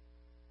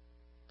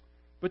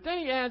 But then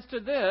he adds to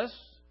this,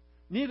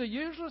 neither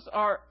useless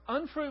or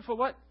unfruitful,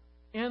 what?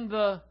 In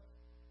the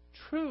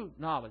true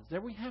knowledge.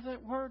 There we have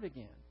that word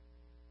again.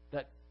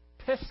 That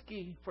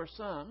pesky for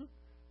some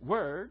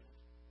word.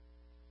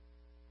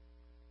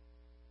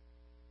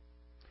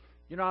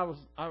 You know,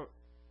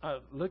 I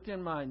looked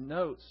in my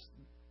notes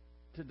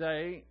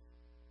today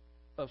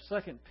of 2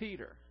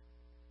 Peter.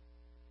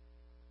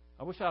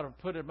 I wish I'd have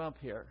put him up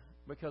here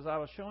because I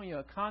was showing you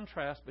a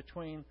contrast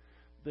between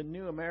the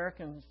New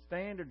American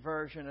Standard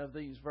Version of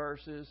these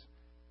verses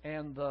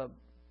and the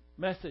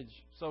Message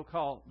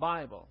so-called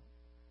Bible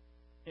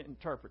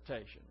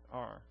interpretation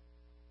or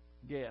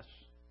guess.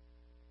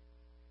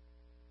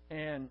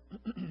 And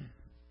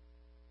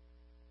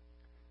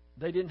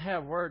they didn't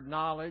have word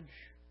knowledge.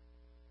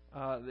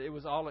 It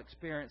was all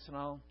experience and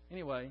all.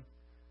 Anyway,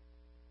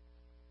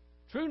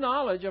 true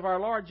knowledge of our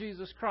Lord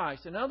Jesus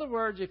Christ. In other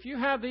words, if you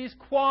have these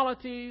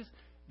qualities,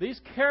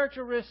 these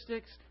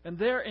characteristics, and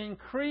they're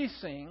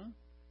increasing,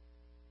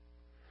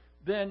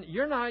 then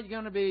you're not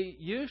going to be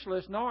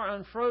useless nor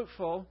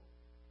unfruitful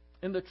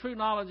in the true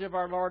knowledge of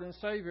our Lord and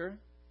Savior,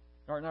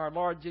 or in our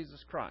Lord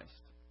Jesus Christ.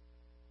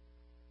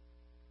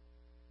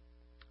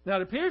 Now,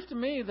 it appears to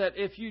me that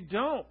if you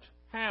don't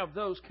have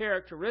those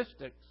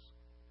characteristics,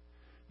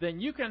 then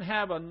you can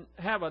have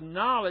a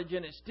knowledge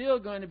and it's still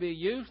going to be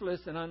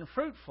useless and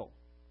unfruitful.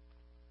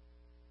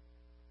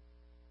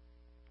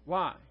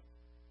 Why?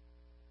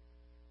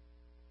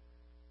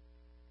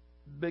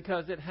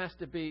 Because it has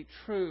to be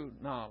true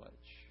knowledge.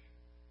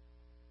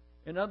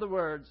 In other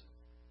words,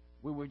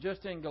 we were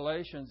just in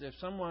Galatians. If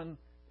someone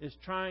is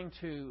trying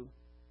to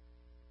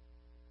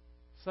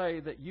say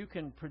that you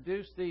can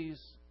produce these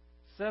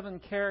 7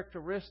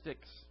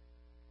 characteristics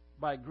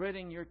by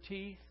gritting your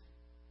teeth,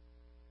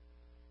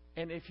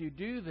 and if you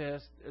do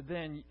this,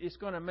 then it's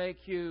going to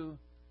make you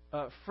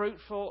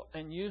fruitful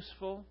and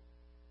useful.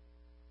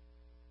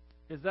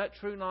 Is that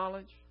true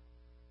knowledge?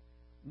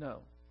 No.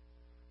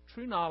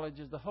 True knowledge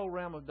is the whole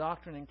realm of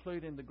doctrine,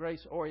 including the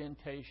grace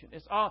orientation.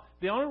 It's all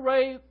the only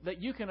way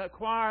that you can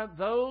acquire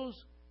those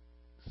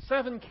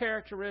 7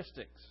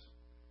 characteristics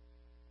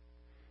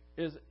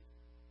is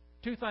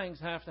 2 things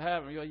have to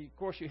happen. Of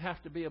course, you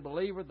have to be a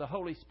believer. The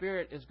Holy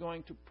Spirit is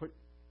going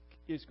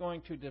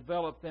to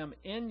develop them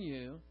in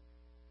you.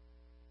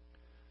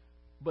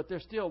 But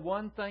there's still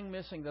one thing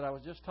missing that I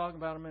was just talking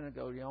about a minute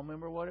ago. Do y'all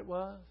remember what it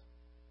was?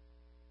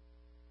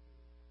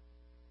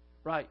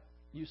 Right,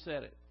 you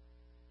said it.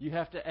 You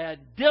have to add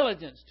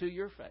diligence to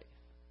your faith.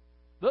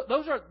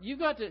 Those are, you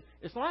got to,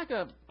 it's like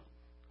a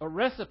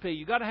recipe.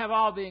 You got to have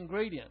all the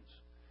ingredients.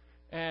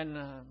 And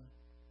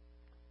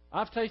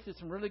I've tasted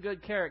some really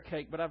good carrot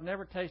cake, but I've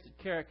never tasted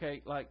carrot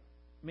cake like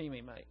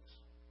Mimi makes.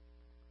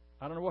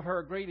 I don't know what her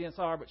ingredients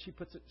are, but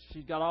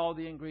she's got all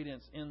the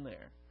ingredients in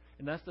there.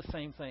 And that's the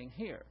same thing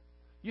here.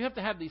 You have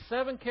to have these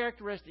 7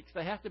 characteristics.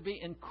 They have to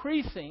be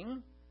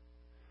increasing.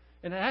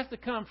 And it has to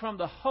come from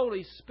the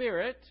Holy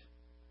Spirit.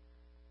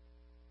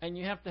 And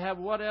you have to have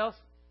what else?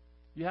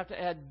 You have to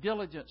add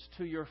diligence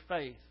to your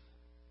faith.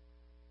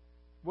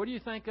 What do you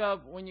think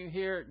of when you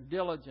hear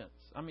diligence?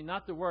 I mean,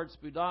 not the word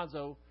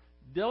spoudazo.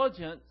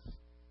 Diligence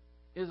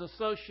is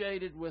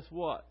associated with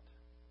what?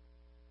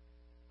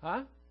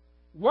 Huh?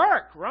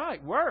 Work,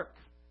 right, work.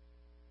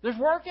 There's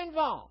work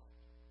involved.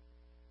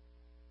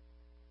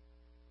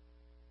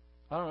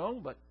 I don't know,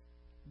 but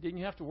didn't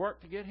you have to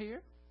work to get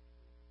here?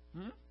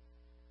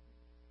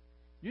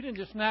 You didn't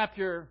just snap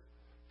your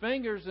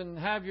fingers and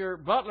have your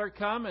butler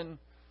come and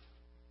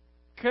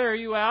carry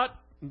you out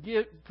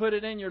and put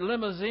it in your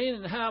limousine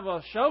and have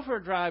a chauffeur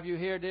drive you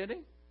here, did he?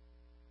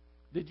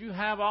 Did you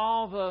have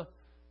all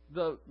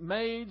the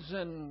maids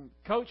and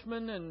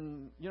coachmen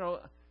and,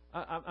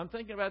 I'm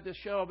thinking about this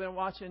show. I've been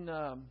watching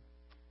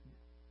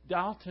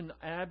Downton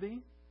Abbey.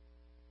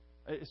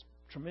 It's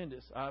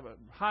tremendous. I would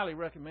highly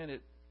recommend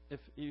it if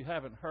you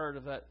haven't heard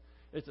of that.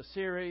 It's a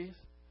series.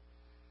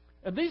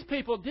 And these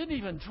people didn't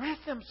even dress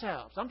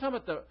themselves. I'm talking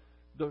about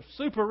the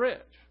super rich.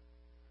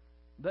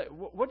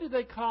 What do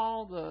they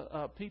call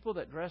the people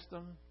that dressed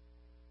them?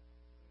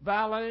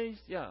 Valets?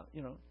 Yeah,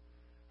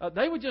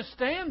 they would just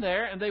stand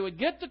there and they would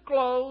get the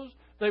clothes,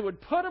 they would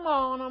put them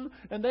on them,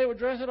 and they would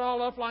dress it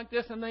all up like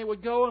this, and they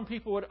would go and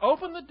people would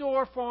open the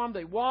door for them,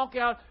 they'd walk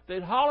out,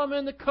 they'd haul them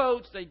in the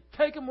coats, they'd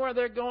take them where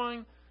they're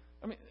going.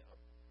 I mean,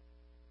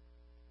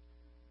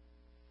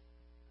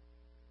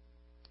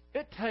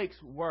 it takes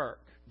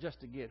work just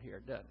to get here,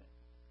 doesn't it?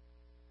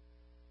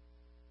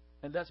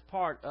 And that's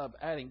part of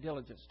adding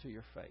diligence to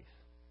your faith.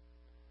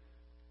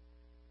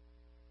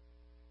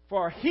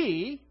 For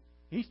he's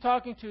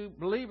talking to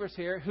believers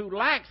here, who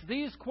lacks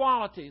these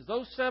qualities,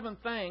 those 7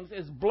 things,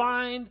 is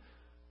blind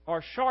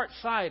or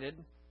short-sighted,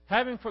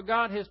 having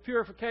forgot his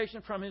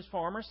purification from his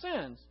former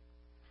sins.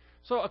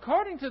 So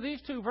according to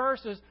these 2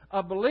 verses,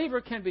 a believer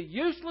can be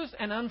useless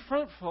and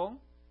unfruitful.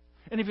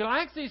 And if he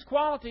lacks these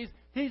qualities,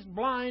 he's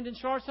blind and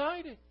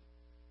short-sighted.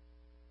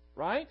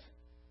 Right?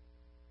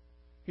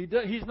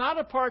 He's not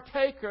a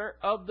partaker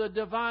of the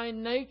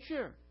divine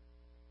nature.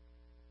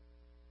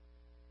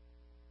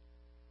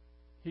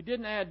 He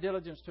didn't add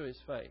diligence to his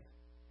faith.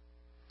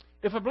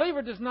 If a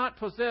believer does not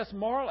possess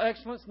moral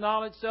excellence,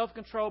 knowledge,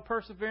 self-control,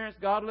 perseverance,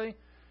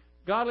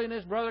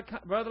 godliness,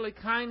 brotherly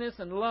kindness,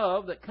 and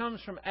love that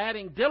comes from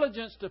adding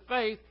diligence to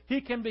faith,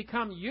 he can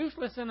become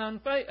useless and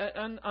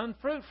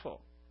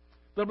unfruitful.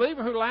 The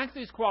believer who lacks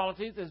these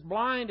qualities is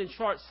blind and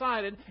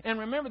short-sighted. And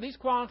remember, these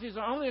qualities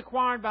are only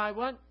acquired by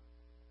what?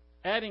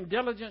 Adding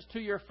diligence to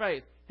your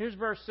faith. Here's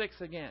verse 6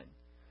 again.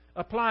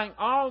 Applying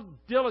all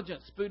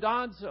diligence,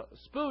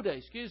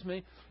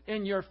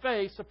 in your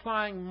faith,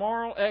 applying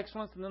moral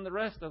excellence, and then the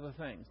rest of the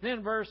things.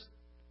 Then verse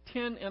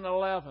 10 and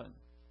 11.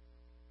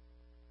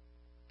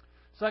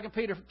 2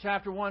 Peter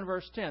chapter 1,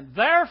 verse 10.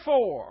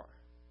 Therefore,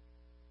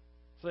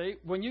 see,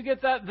 when you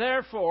get that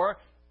therefore,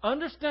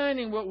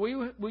 understanding what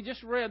we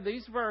just read,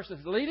 these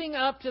verses, leading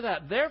up to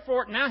that.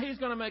 Therefore, now he's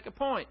going to make a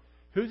point.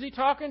 Who's he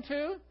talking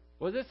to?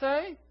 What does it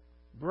say?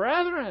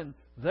 Brethren.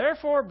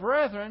 Therefore,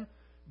 brethren,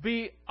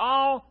 be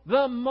all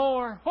the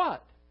more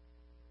what?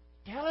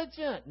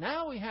 Diligent.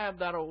 Now we have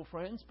that old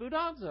friend,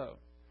 spoudazo.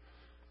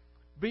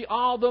 Be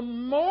all the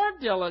more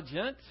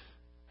diligent,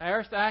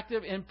 aorist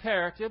active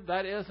imperative,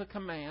 that is a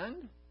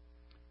command,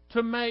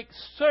 to make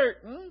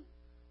certain,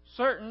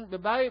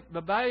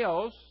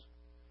 bibaios,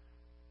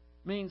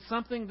 means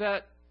something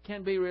that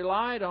can be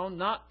relied on,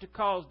 not to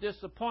cause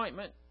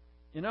disappointment.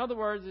 In other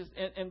words,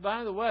 and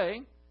by the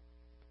way,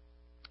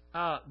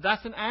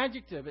 that's an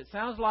adjective. It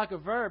sounds like a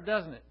verb,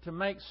 doesn't it? To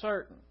make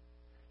certain.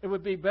 It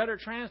would be better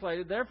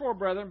translated, therefore,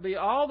 brethren, be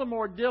all the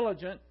more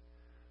diligent,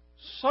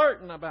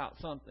 certain about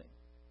something.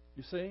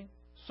 You see?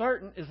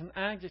 Certain is an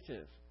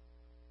adjective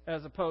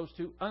as opposed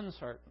to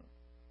uncertain.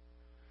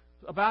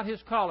 About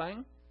His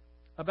calling,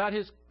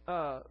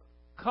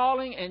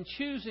 calling and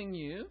choosing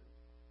you.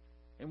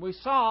 And we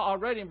saw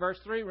already in verse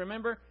 3,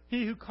 remember,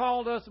 He who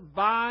called us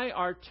by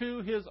or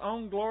to His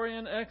own glory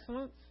and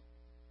excellence.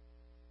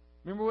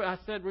 Remember I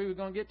said we were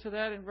going to get to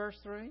that in verse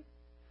 3?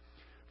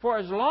 For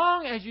as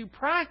long as you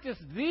practice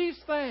these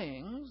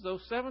things,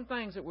 those 7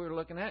 things that we were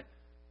looking at,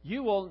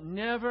 you will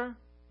never,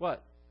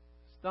 what?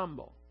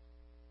 Stumble.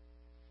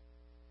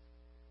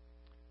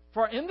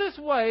 For in this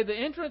way, the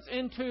entrance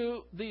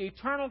into the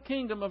eternal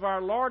kingdom of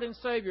our Lord and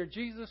Savior,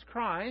 Jesus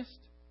Christ,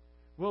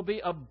 will be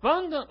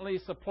abundantly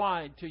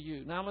supplied to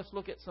you. Now let's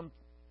look at some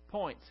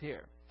points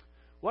here.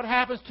 What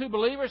happens to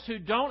believers who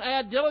don't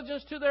add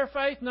diligence to their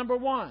faith? Number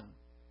 1,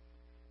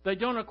 they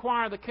don't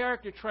acquire the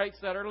character traits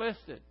that are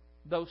listed,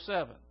 those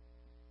 7.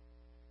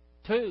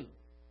 2,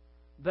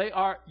 they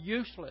are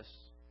useless.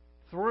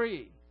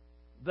 3,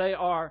 they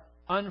are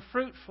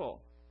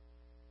unfruitful.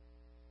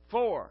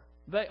 4,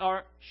 they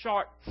are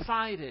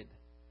short-sighted.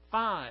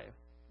 5,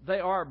 they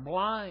are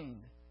blind.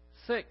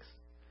 6,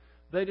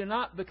 they do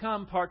not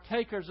become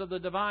partakers of the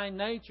divine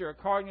nature,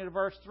 according to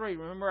verse 3.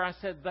 Remember I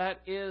said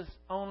that is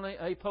only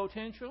a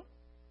potential?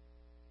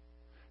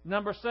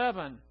 Number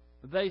 7,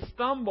 they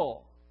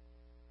stumble.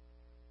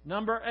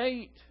 Number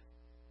 8,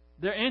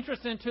 their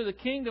interest into the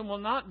kingdom will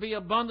not be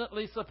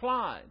abundantly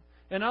supplied.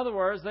 In other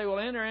words, they will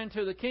enter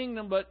into the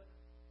kingdom, but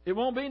it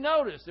won't be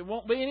noticed. It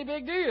won't be any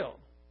big deal.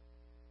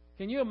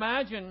 Can you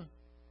imagine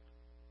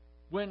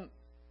when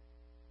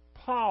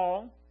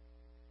Paul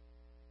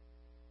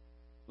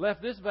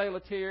left this vale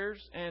of tears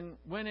and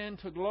went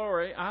into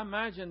glory? I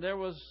imagine it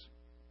was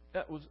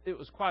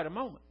quite a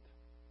moment.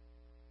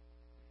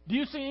 Do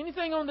you see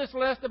anything on this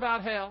list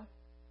about hell?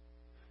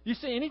 Do you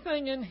see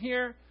anything in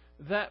here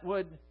that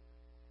would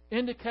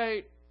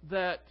indicate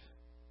that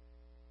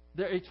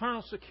their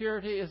eternal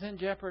security is in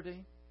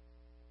jeopardy?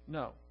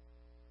 No.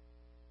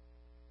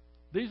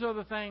 These are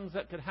the things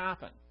that could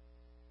happen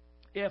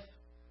if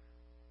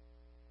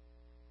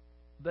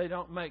they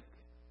don't make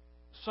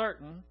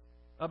certain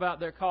about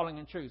their calling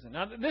and choosing.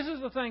 Now, this is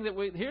the thing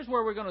here's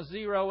where we're going to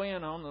zero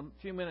in on the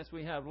few minutes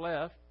we have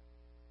left.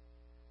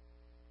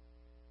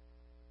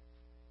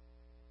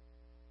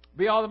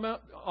 Be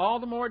all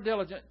the more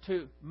diligent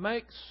to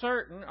make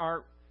certain,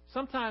 or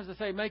sometimes they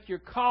say make your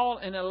call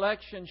and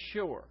election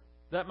sure.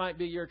 That might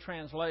be your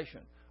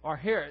translation. Or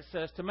here it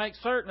says to make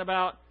certain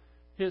about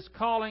His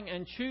calling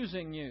and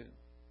choosing you.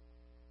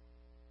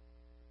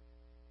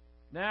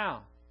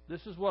 Now,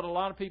 this is what a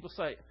lot of people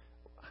say.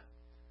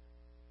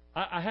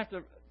 I have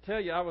to tell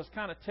you, I was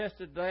kind of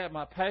tested today.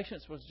 My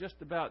patience was just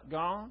about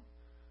gone.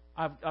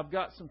 I've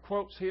got some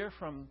quotes here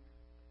from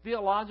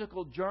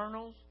theological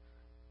journals,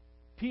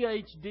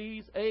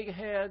 PhDs,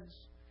 eggheads,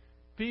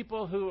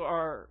 people who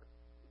are,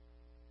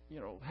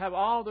 have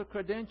all the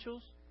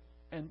credentials,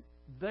 and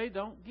they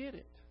don't get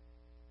it.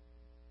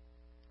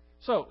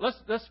 So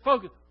let's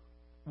focus.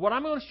 What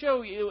I'm going to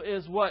show you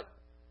is what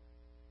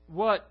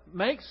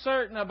makes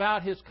certain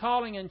about His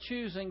calling and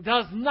choosing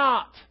does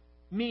not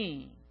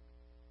mean.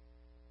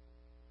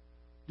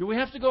 Do we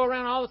have to go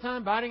around all the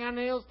time biting our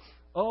nails?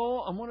 Oh,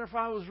 I wonder if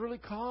I was really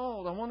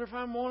called. I wonder if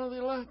I'm one of the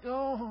elect.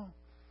 Oh,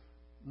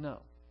 no.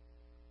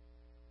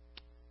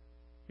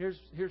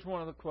 Here's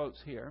one of the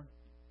quotes here.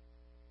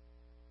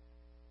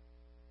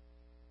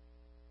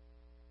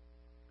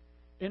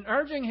 In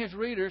urging his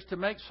readers to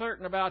make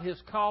certain about His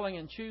calling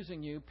and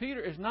choosing you, Peter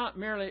is not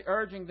merely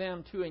urging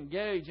them to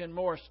engage in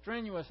more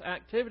strenuous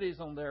activities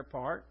on their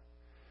part.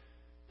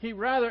 He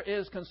rather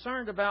is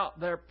concerned about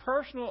their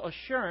personal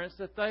assurance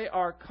that they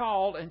are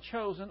called and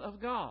chosen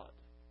of God.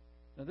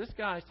 Now, this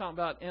guy is talking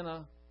about in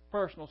a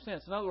personal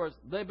sense. In other words,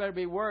 they better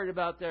be worried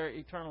about their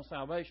eternal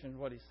salvation, is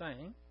what he's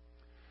saying.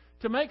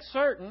 To make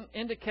certain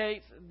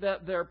indicates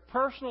that their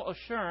personal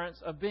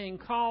assurance of being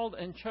called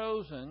and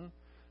chosen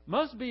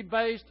must be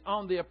based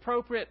on the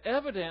appropriate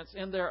evidence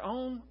in their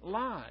own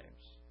lives.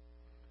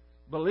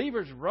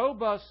 Believers'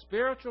 robust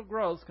spiritual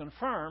growth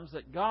confirms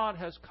that God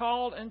has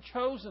called and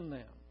chosen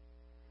them.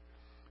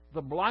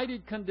 The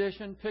blighted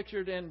condition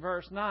pictured in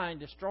verse 9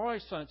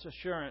 destroys such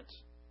assurance.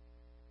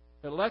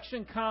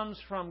 Election comes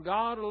from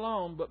God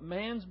alone, but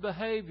man's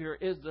behavior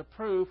is the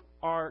proof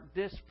or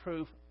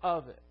disproof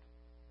of it.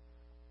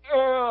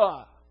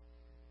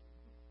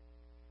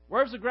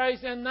 Where's the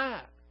grace in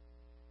that?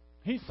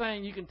 He's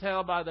saying you can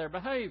tell by their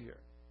behavior.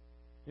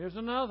 Here's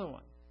another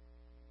one.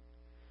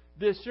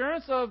 The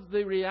assurance of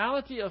the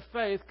reality of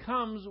faith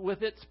comes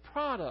with its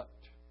product.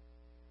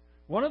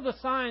 One of the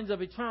signs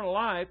of eternal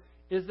life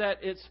is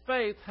that its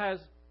faith has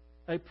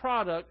a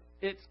product,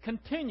 its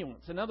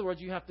continuance. In other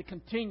words, you have to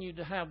continue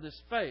to have this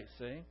faith,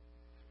 see?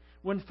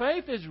 When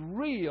faith is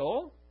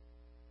real,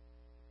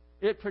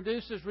 it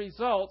produces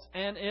results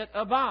and it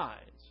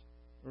abides.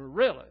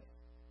 Really.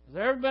 Has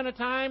there ever been a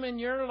time in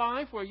your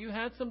life where you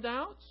had some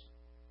doubts?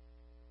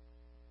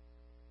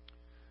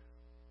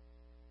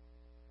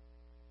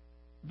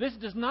 This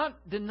does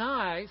not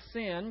deny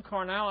sin,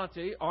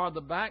 carnality, or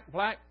the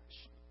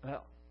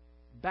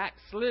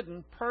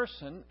backslidden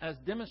person as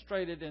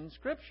demonstrated in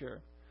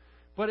Scripture,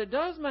 but it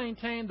does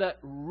maintain that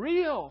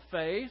real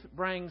faith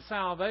brings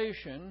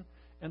salvation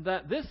and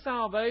that this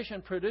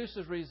salvation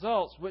produces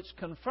results which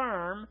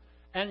confirm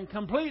and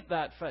complete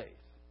that faith.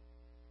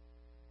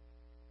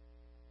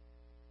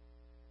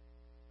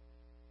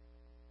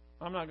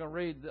 I'm not going to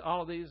read.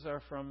 All of these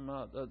are from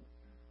the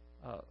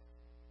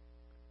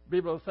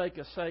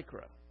Bibliotheca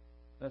Sacra.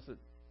 That's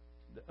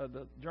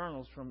the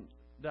journals from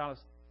Dallas.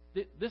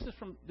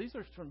 These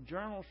are from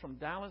journals from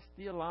Dallas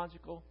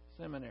Theological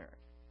Seminary.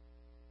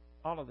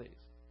 All of these.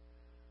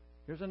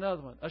 Here's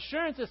another one.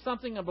 Assurance is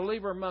something a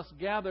believer must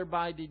gather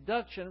by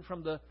deduction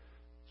from the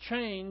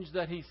change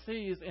that he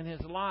sees in his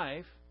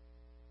life.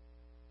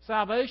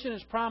 Salvation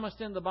is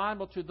promised in the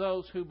Bible to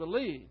those who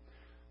believe.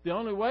 The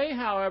only way,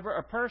 however,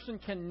 a person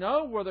can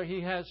know whether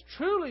he has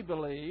truly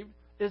believed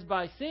is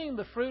by seeing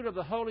the fruit of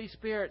the Holy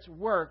Spirit's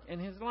work in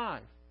his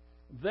life.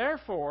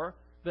 Therefore,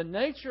 the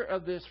nature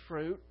of this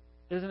fruit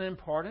is an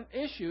important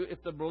issue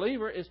if the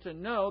believer is to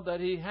know that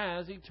he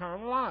has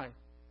eternal life.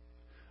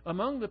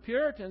 Among the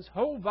Puritans,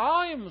 whole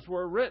volumes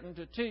were written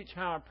to teach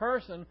how a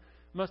person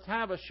must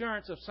have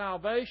assurance of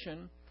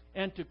salvation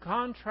and to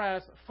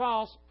contrast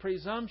false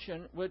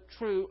presumption with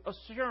true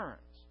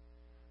assurance.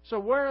 So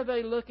where are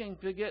they looking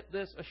to get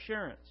this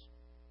assurance?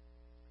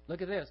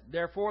 Look at this.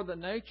 Therefore, the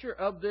nature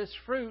of this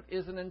fruit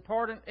is an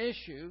important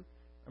issue.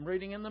 I'm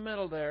reading in the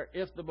middle there.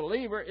 If the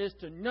believer is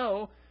to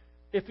know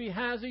if he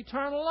has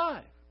eternal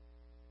life.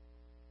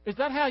 Is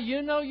that how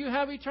you know you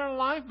have eternal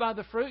life? By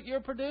the fruit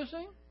you're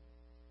producing?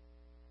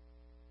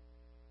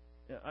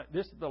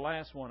 This is the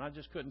last one. I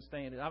just couldn't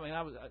stand it.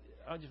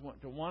 I just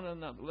went to one and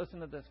another.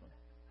 Listen to this one.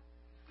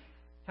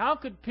 How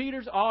could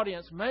Peter's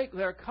audience make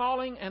their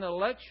calling and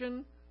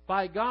election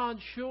by God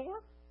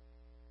sure?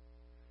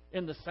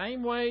 In the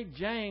same way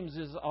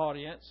James's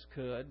audience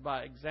could,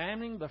 by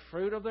examining the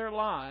fruit of their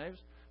lives,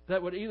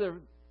 that would either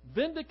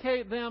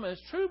vindicate them as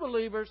true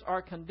believers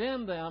or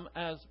condemn them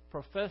as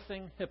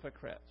professing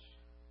hypocrites.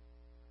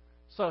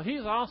 So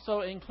he's also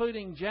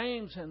including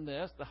James in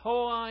this, the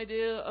whole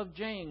idea of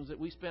James that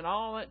we spent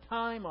all that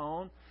time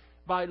on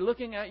by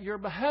looking at your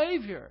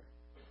behavior.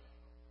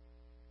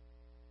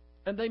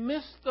 And they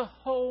missed the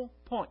whole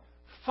point.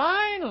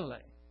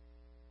 Finally,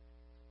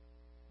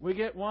 we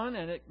get one,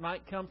 and it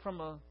might come from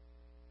a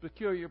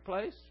peculiar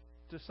place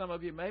to some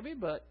of you maybe,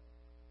 but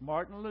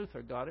Martin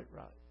Luther got it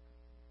right.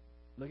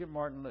 Look at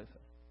Martin Luther.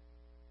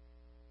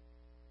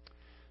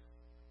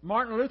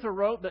 Martin Luther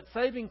wrote that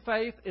saving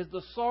faith is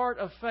the sort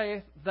of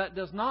faith that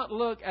does not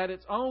look at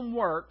its own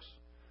works,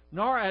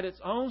 nor at its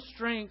own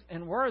strength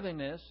and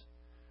worthiness,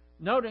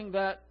 noting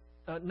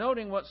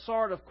what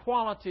sort of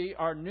quality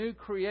or new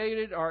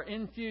created or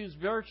infused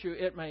virtue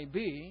it may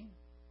be.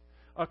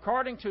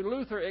 According to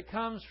Luther, it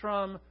comes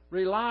from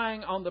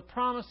relying on the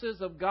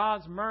promises of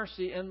God's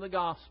mercy in the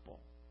gospel,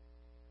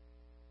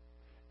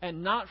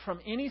 and not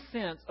from any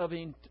sense of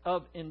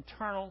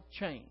internal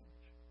change.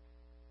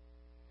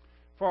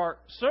 For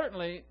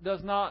certainty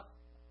does not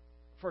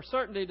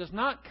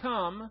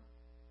come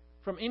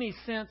from any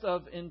sense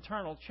of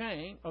internal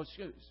change,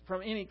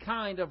 from any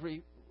kind of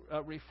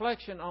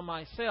reflection on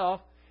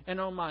myself and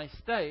on my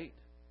state.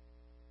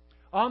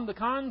 On the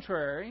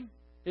contrary,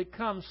 it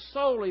comes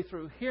solely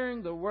through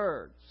hearing the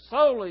Word,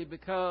 solely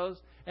because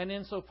and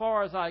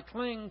insofar as I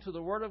cling to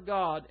the Word of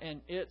God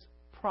and its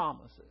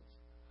promises.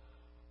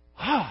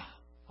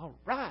 All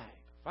right,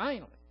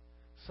 finally,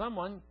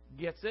 someone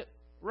gets it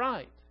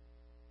right.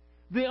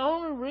 The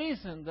only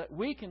reason that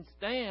we can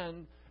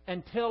stand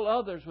and tell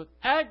others with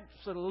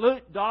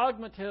absolute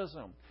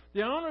dogmatism,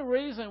 the only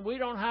reason we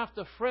don't have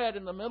to fret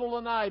in the middle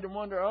of the night and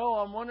wonder,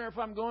 I'm wondering if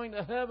I'm going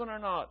to heaven or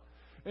not.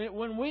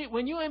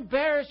 When you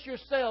embarrass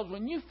yourselves,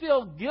 when you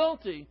feel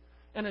guilty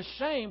and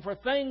ashamed for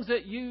things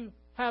that you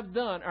have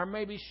done, or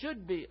maybe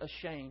should be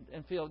ashamed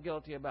and feel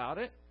guilty about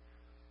it,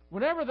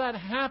 whenever that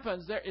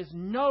happens, there is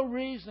no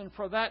reason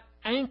for that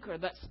anchor,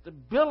 that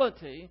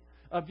stability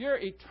of your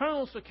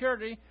eternal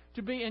security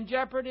to be in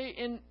jeopardy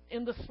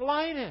in the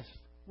slightest.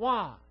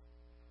 Why?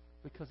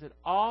 Because it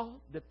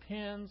all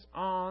depends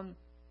on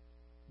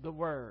the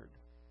Word,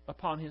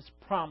 upon His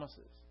promises.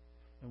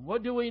 And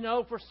what do we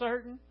know for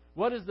certain?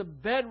 What is the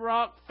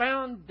bedrock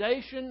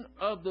foundation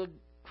of the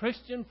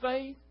Christian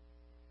faith?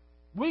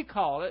 We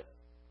call it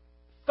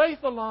faith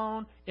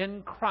alone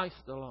in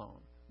Christ alone.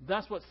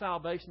 That's what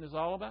salvation is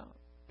all about.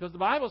 Because the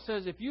Bible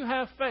says if you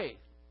have faith,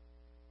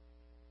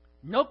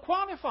 no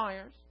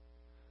qualifiers,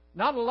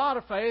 not a lot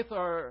of faith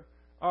or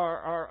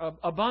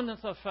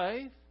abundance of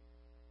faith,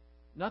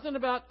 nothing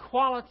about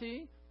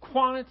quality,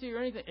 quantity, or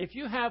anything. If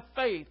you have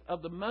faith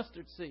of the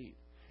mustard seed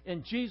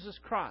in Jesus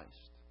Christ,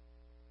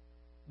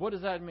 what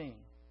does that mean?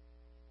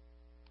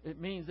 It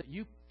means that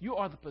you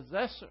are the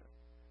possessor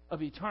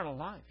of eternal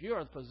life. You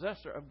are the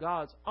possessor of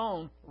God's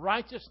own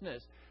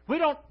righteousness. We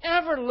don't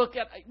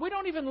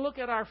even look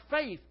at our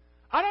faith.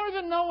 I don't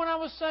even know when I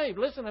was saved.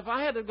 Listen, if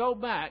I had to go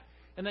back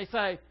and they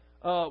say,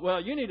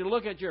 you need to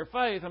look at your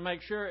faith and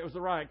make sure it was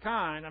the right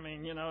kind. I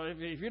mean,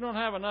 if you don't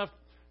have enough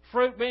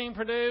fruit being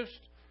produced,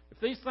 if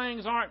these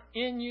things aren't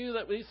in you,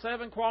 that these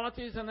 7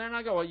 qualities, and they're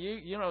not going,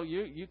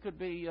 you could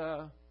be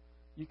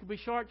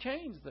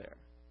shortchanged there.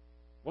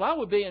 Well, I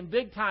would be in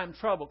big time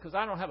trouble because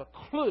I don't have a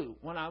clue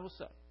when I was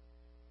saved.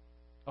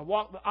 I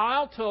walked the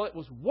aisle till it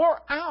was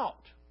wore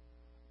out.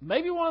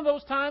 Maybe one of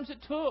those times it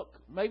took.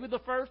 Maybe the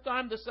first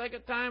time, the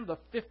second time, the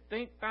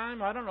 15th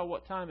time. I don't know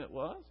what time it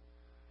was.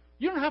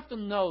 You don't have to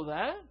know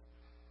that.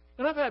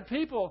 And I've had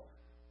people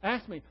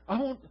ask me,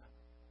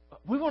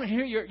 we want to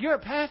hear you're a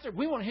pastor,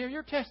 we want to hear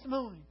your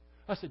testimony.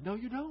 I said, no,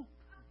 you don't.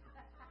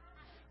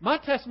 My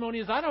testimony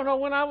is I don't know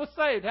when I was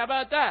saved. How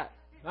about that?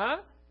 Huh?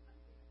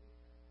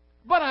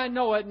 But I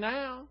know it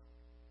now.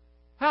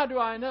 How do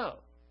I know?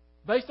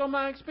 Based on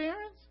my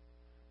experience?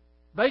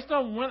 Based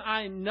on when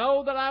I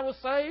know that I was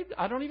saved?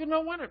 I don't even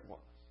know when it was.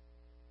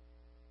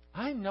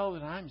 I know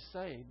that I'm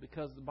saved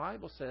because the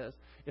Bible says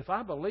if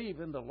I believe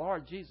in the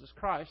Lord Jesus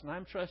Christ and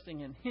I'm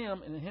trusting in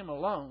Him and in Him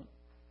alone,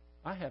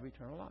 I have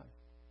eternal life.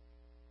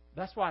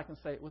 That's why I can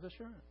say it with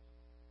assurance.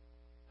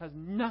 It has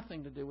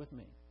nothing to do with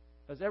me.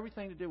 It has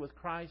everything to do with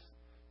Christ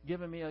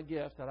giving me a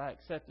gift that I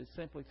accepted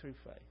simply through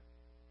faith.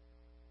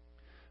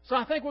 So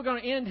I think we're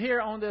going to end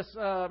here on this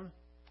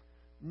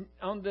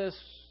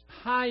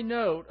high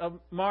note of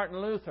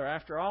Martin Luther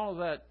after all of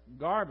that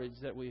garbage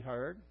that we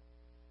heard.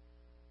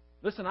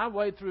 Listen, I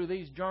wade through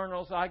these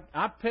journals.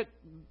 I picked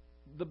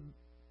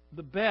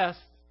the best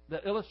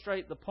that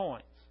illustrate the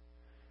points.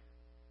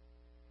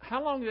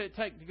 How long did it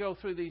take to go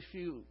through these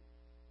few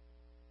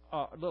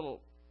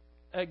little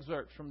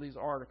excerpts from these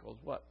articles?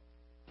 What,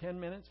 10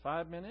 minutes,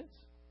 5 minutes?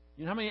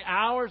 You know how many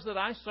hours that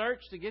I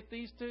searched to get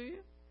these to you?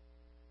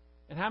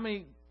 And how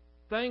many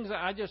things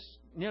I just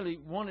nearly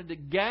wanted to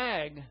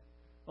gag.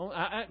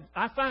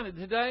 I find it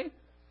today.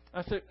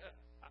 I said,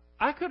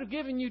 I could have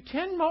given you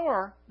 10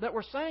 more that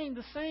were saying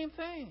the same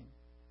thing.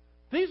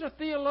 These are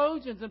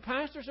theologians and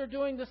pastors are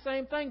doing the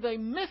same thing. They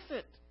miss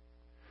it.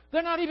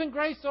 They're not even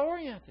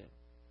grace-oriented.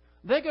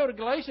 They go to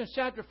Galatians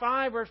chapter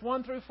 5, verse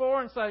 1 through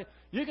 4 and say,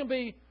 you can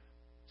be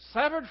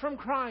severed from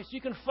Christ.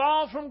 You can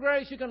fall from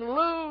grace. You can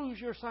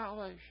lose your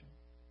salvation.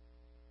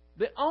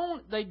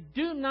 They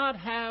do not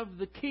have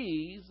the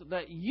keys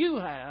that you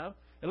have.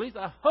 At least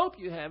I hope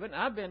you have it.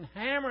 I've been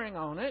hammering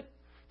on it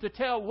to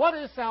tell what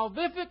is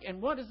salvific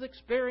and what is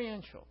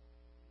experiential.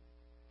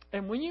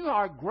 And when you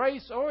are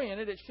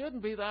grace-oriented, it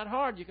shouldn't be that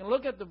hard. You can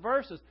look at the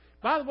verses.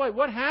 By the way,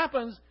 what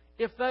happens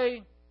if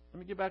they... Let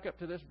me get back up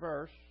to this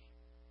verse.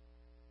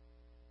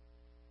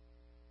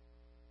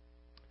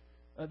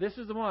 This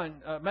is the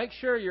one. Make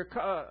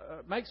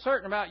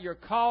certain about your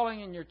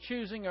calling and your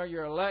choosing or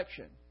your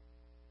election.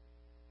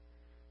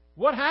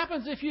 What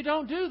happens if you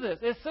don't do this?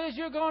 It says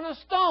you're going to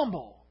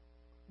stumble.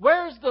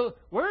 Where's the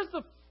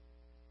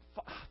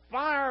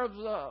fire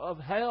of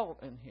hell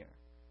in here?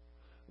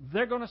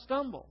 They're going to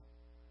stumble.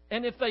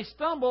 And if they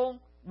stumble,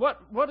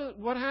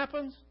 what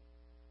happens?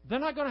 They're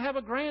not going to have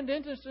a grand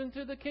entrance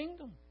into the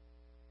kingdom.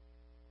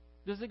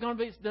 Does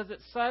it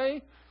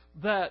say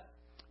that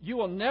you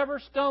will never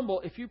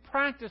stumble if you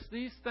practice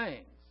these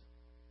things?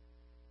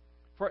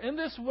 For in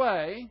this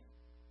way,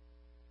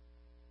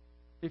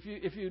 if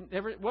you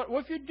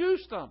do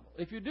stumble?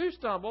 If you do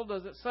stumble,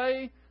 does it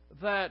say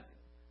that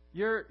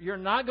you're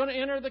not going to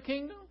enter the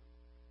kingdom?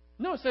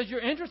 No, it says your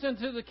entrance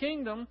into the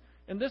kingdom.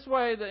 In this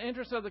way, the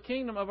interest of the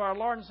kingdom of our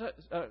Lord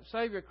and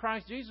Savior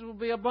Christ Jesus will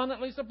be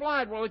abundantly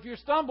supplied. Well, if you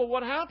stumble,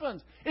 what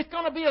happens? It's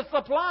going to be a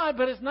supply,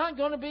 but it's not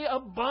going to be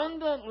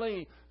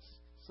abundantly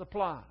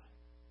supplied.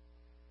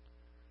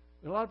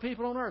 A lot of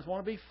people on earth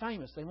want to be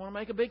famous. They want to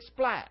make a big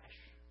splash.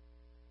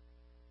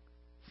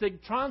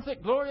 Sig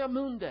transit gloria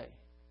mundi.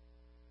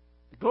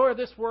 The glory of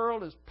this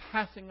world is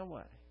passing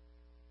away.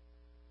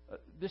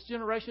 This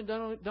generation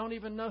don't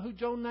even know who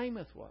Joe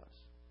Namath was.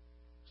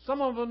 Some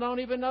of them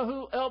don't even know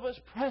who Elvis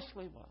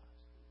Presley was.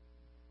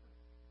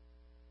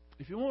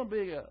 If you want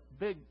to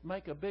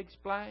make a big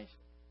splash,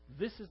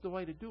 this is the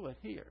way to do it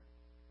here.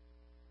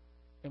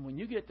 And when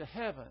you get to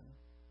heaven,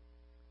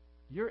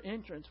 your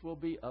entrance will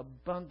be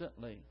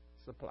abundantly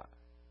supplied.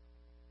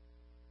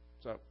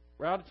 So,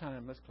 we're out of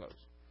time. Let's close.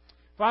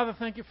 Father,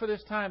 thank you for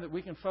this time that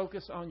we can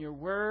focus on your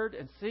word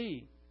and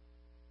see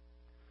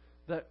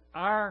that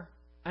our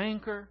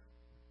anchor,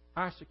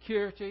 our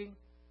security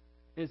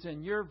is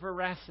in your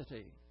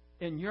veracity,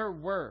 in your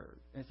word.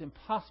 It's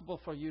impossible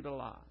for you to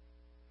lie.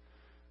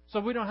 So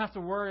we don't have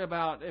to worry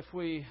about if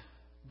we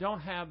don't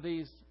have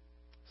these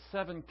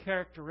 7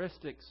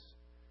 characteristics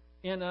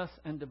in us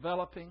and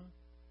developing.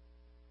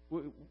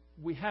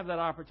 We have that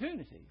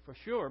opportunity for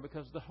sure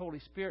because of the Holy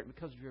Spirit,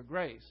 because of your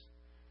grace.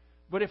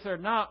 But if they're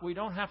not, we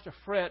don't have to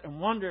fret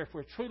and wonder if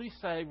we're truly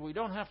saved. We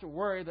don't have to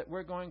worry that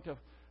we're going to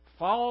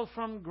fall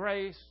from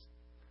grace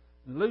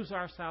and lose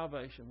our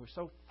salvation. We're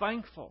so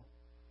thankful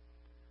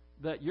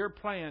that your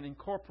plan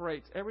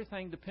incorporates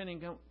everything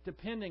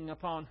depending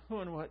upon who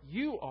and what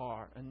you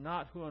are and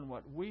not who and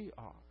what we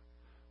are.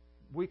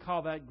 We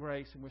call that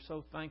grace, and we're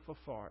so thankful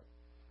for it.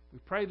 We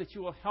pray that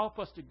you will help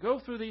us to go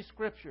through these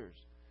scriptures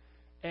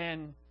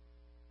and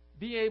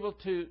be able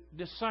to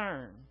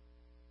discern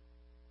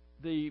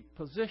the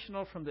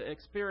positional from the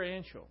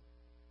experiential.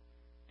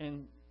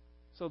 And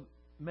so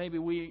maybe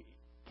we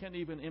can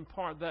even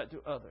impart that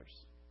to others.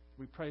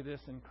 We pray this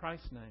in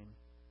Christ's name.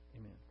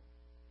 Amen.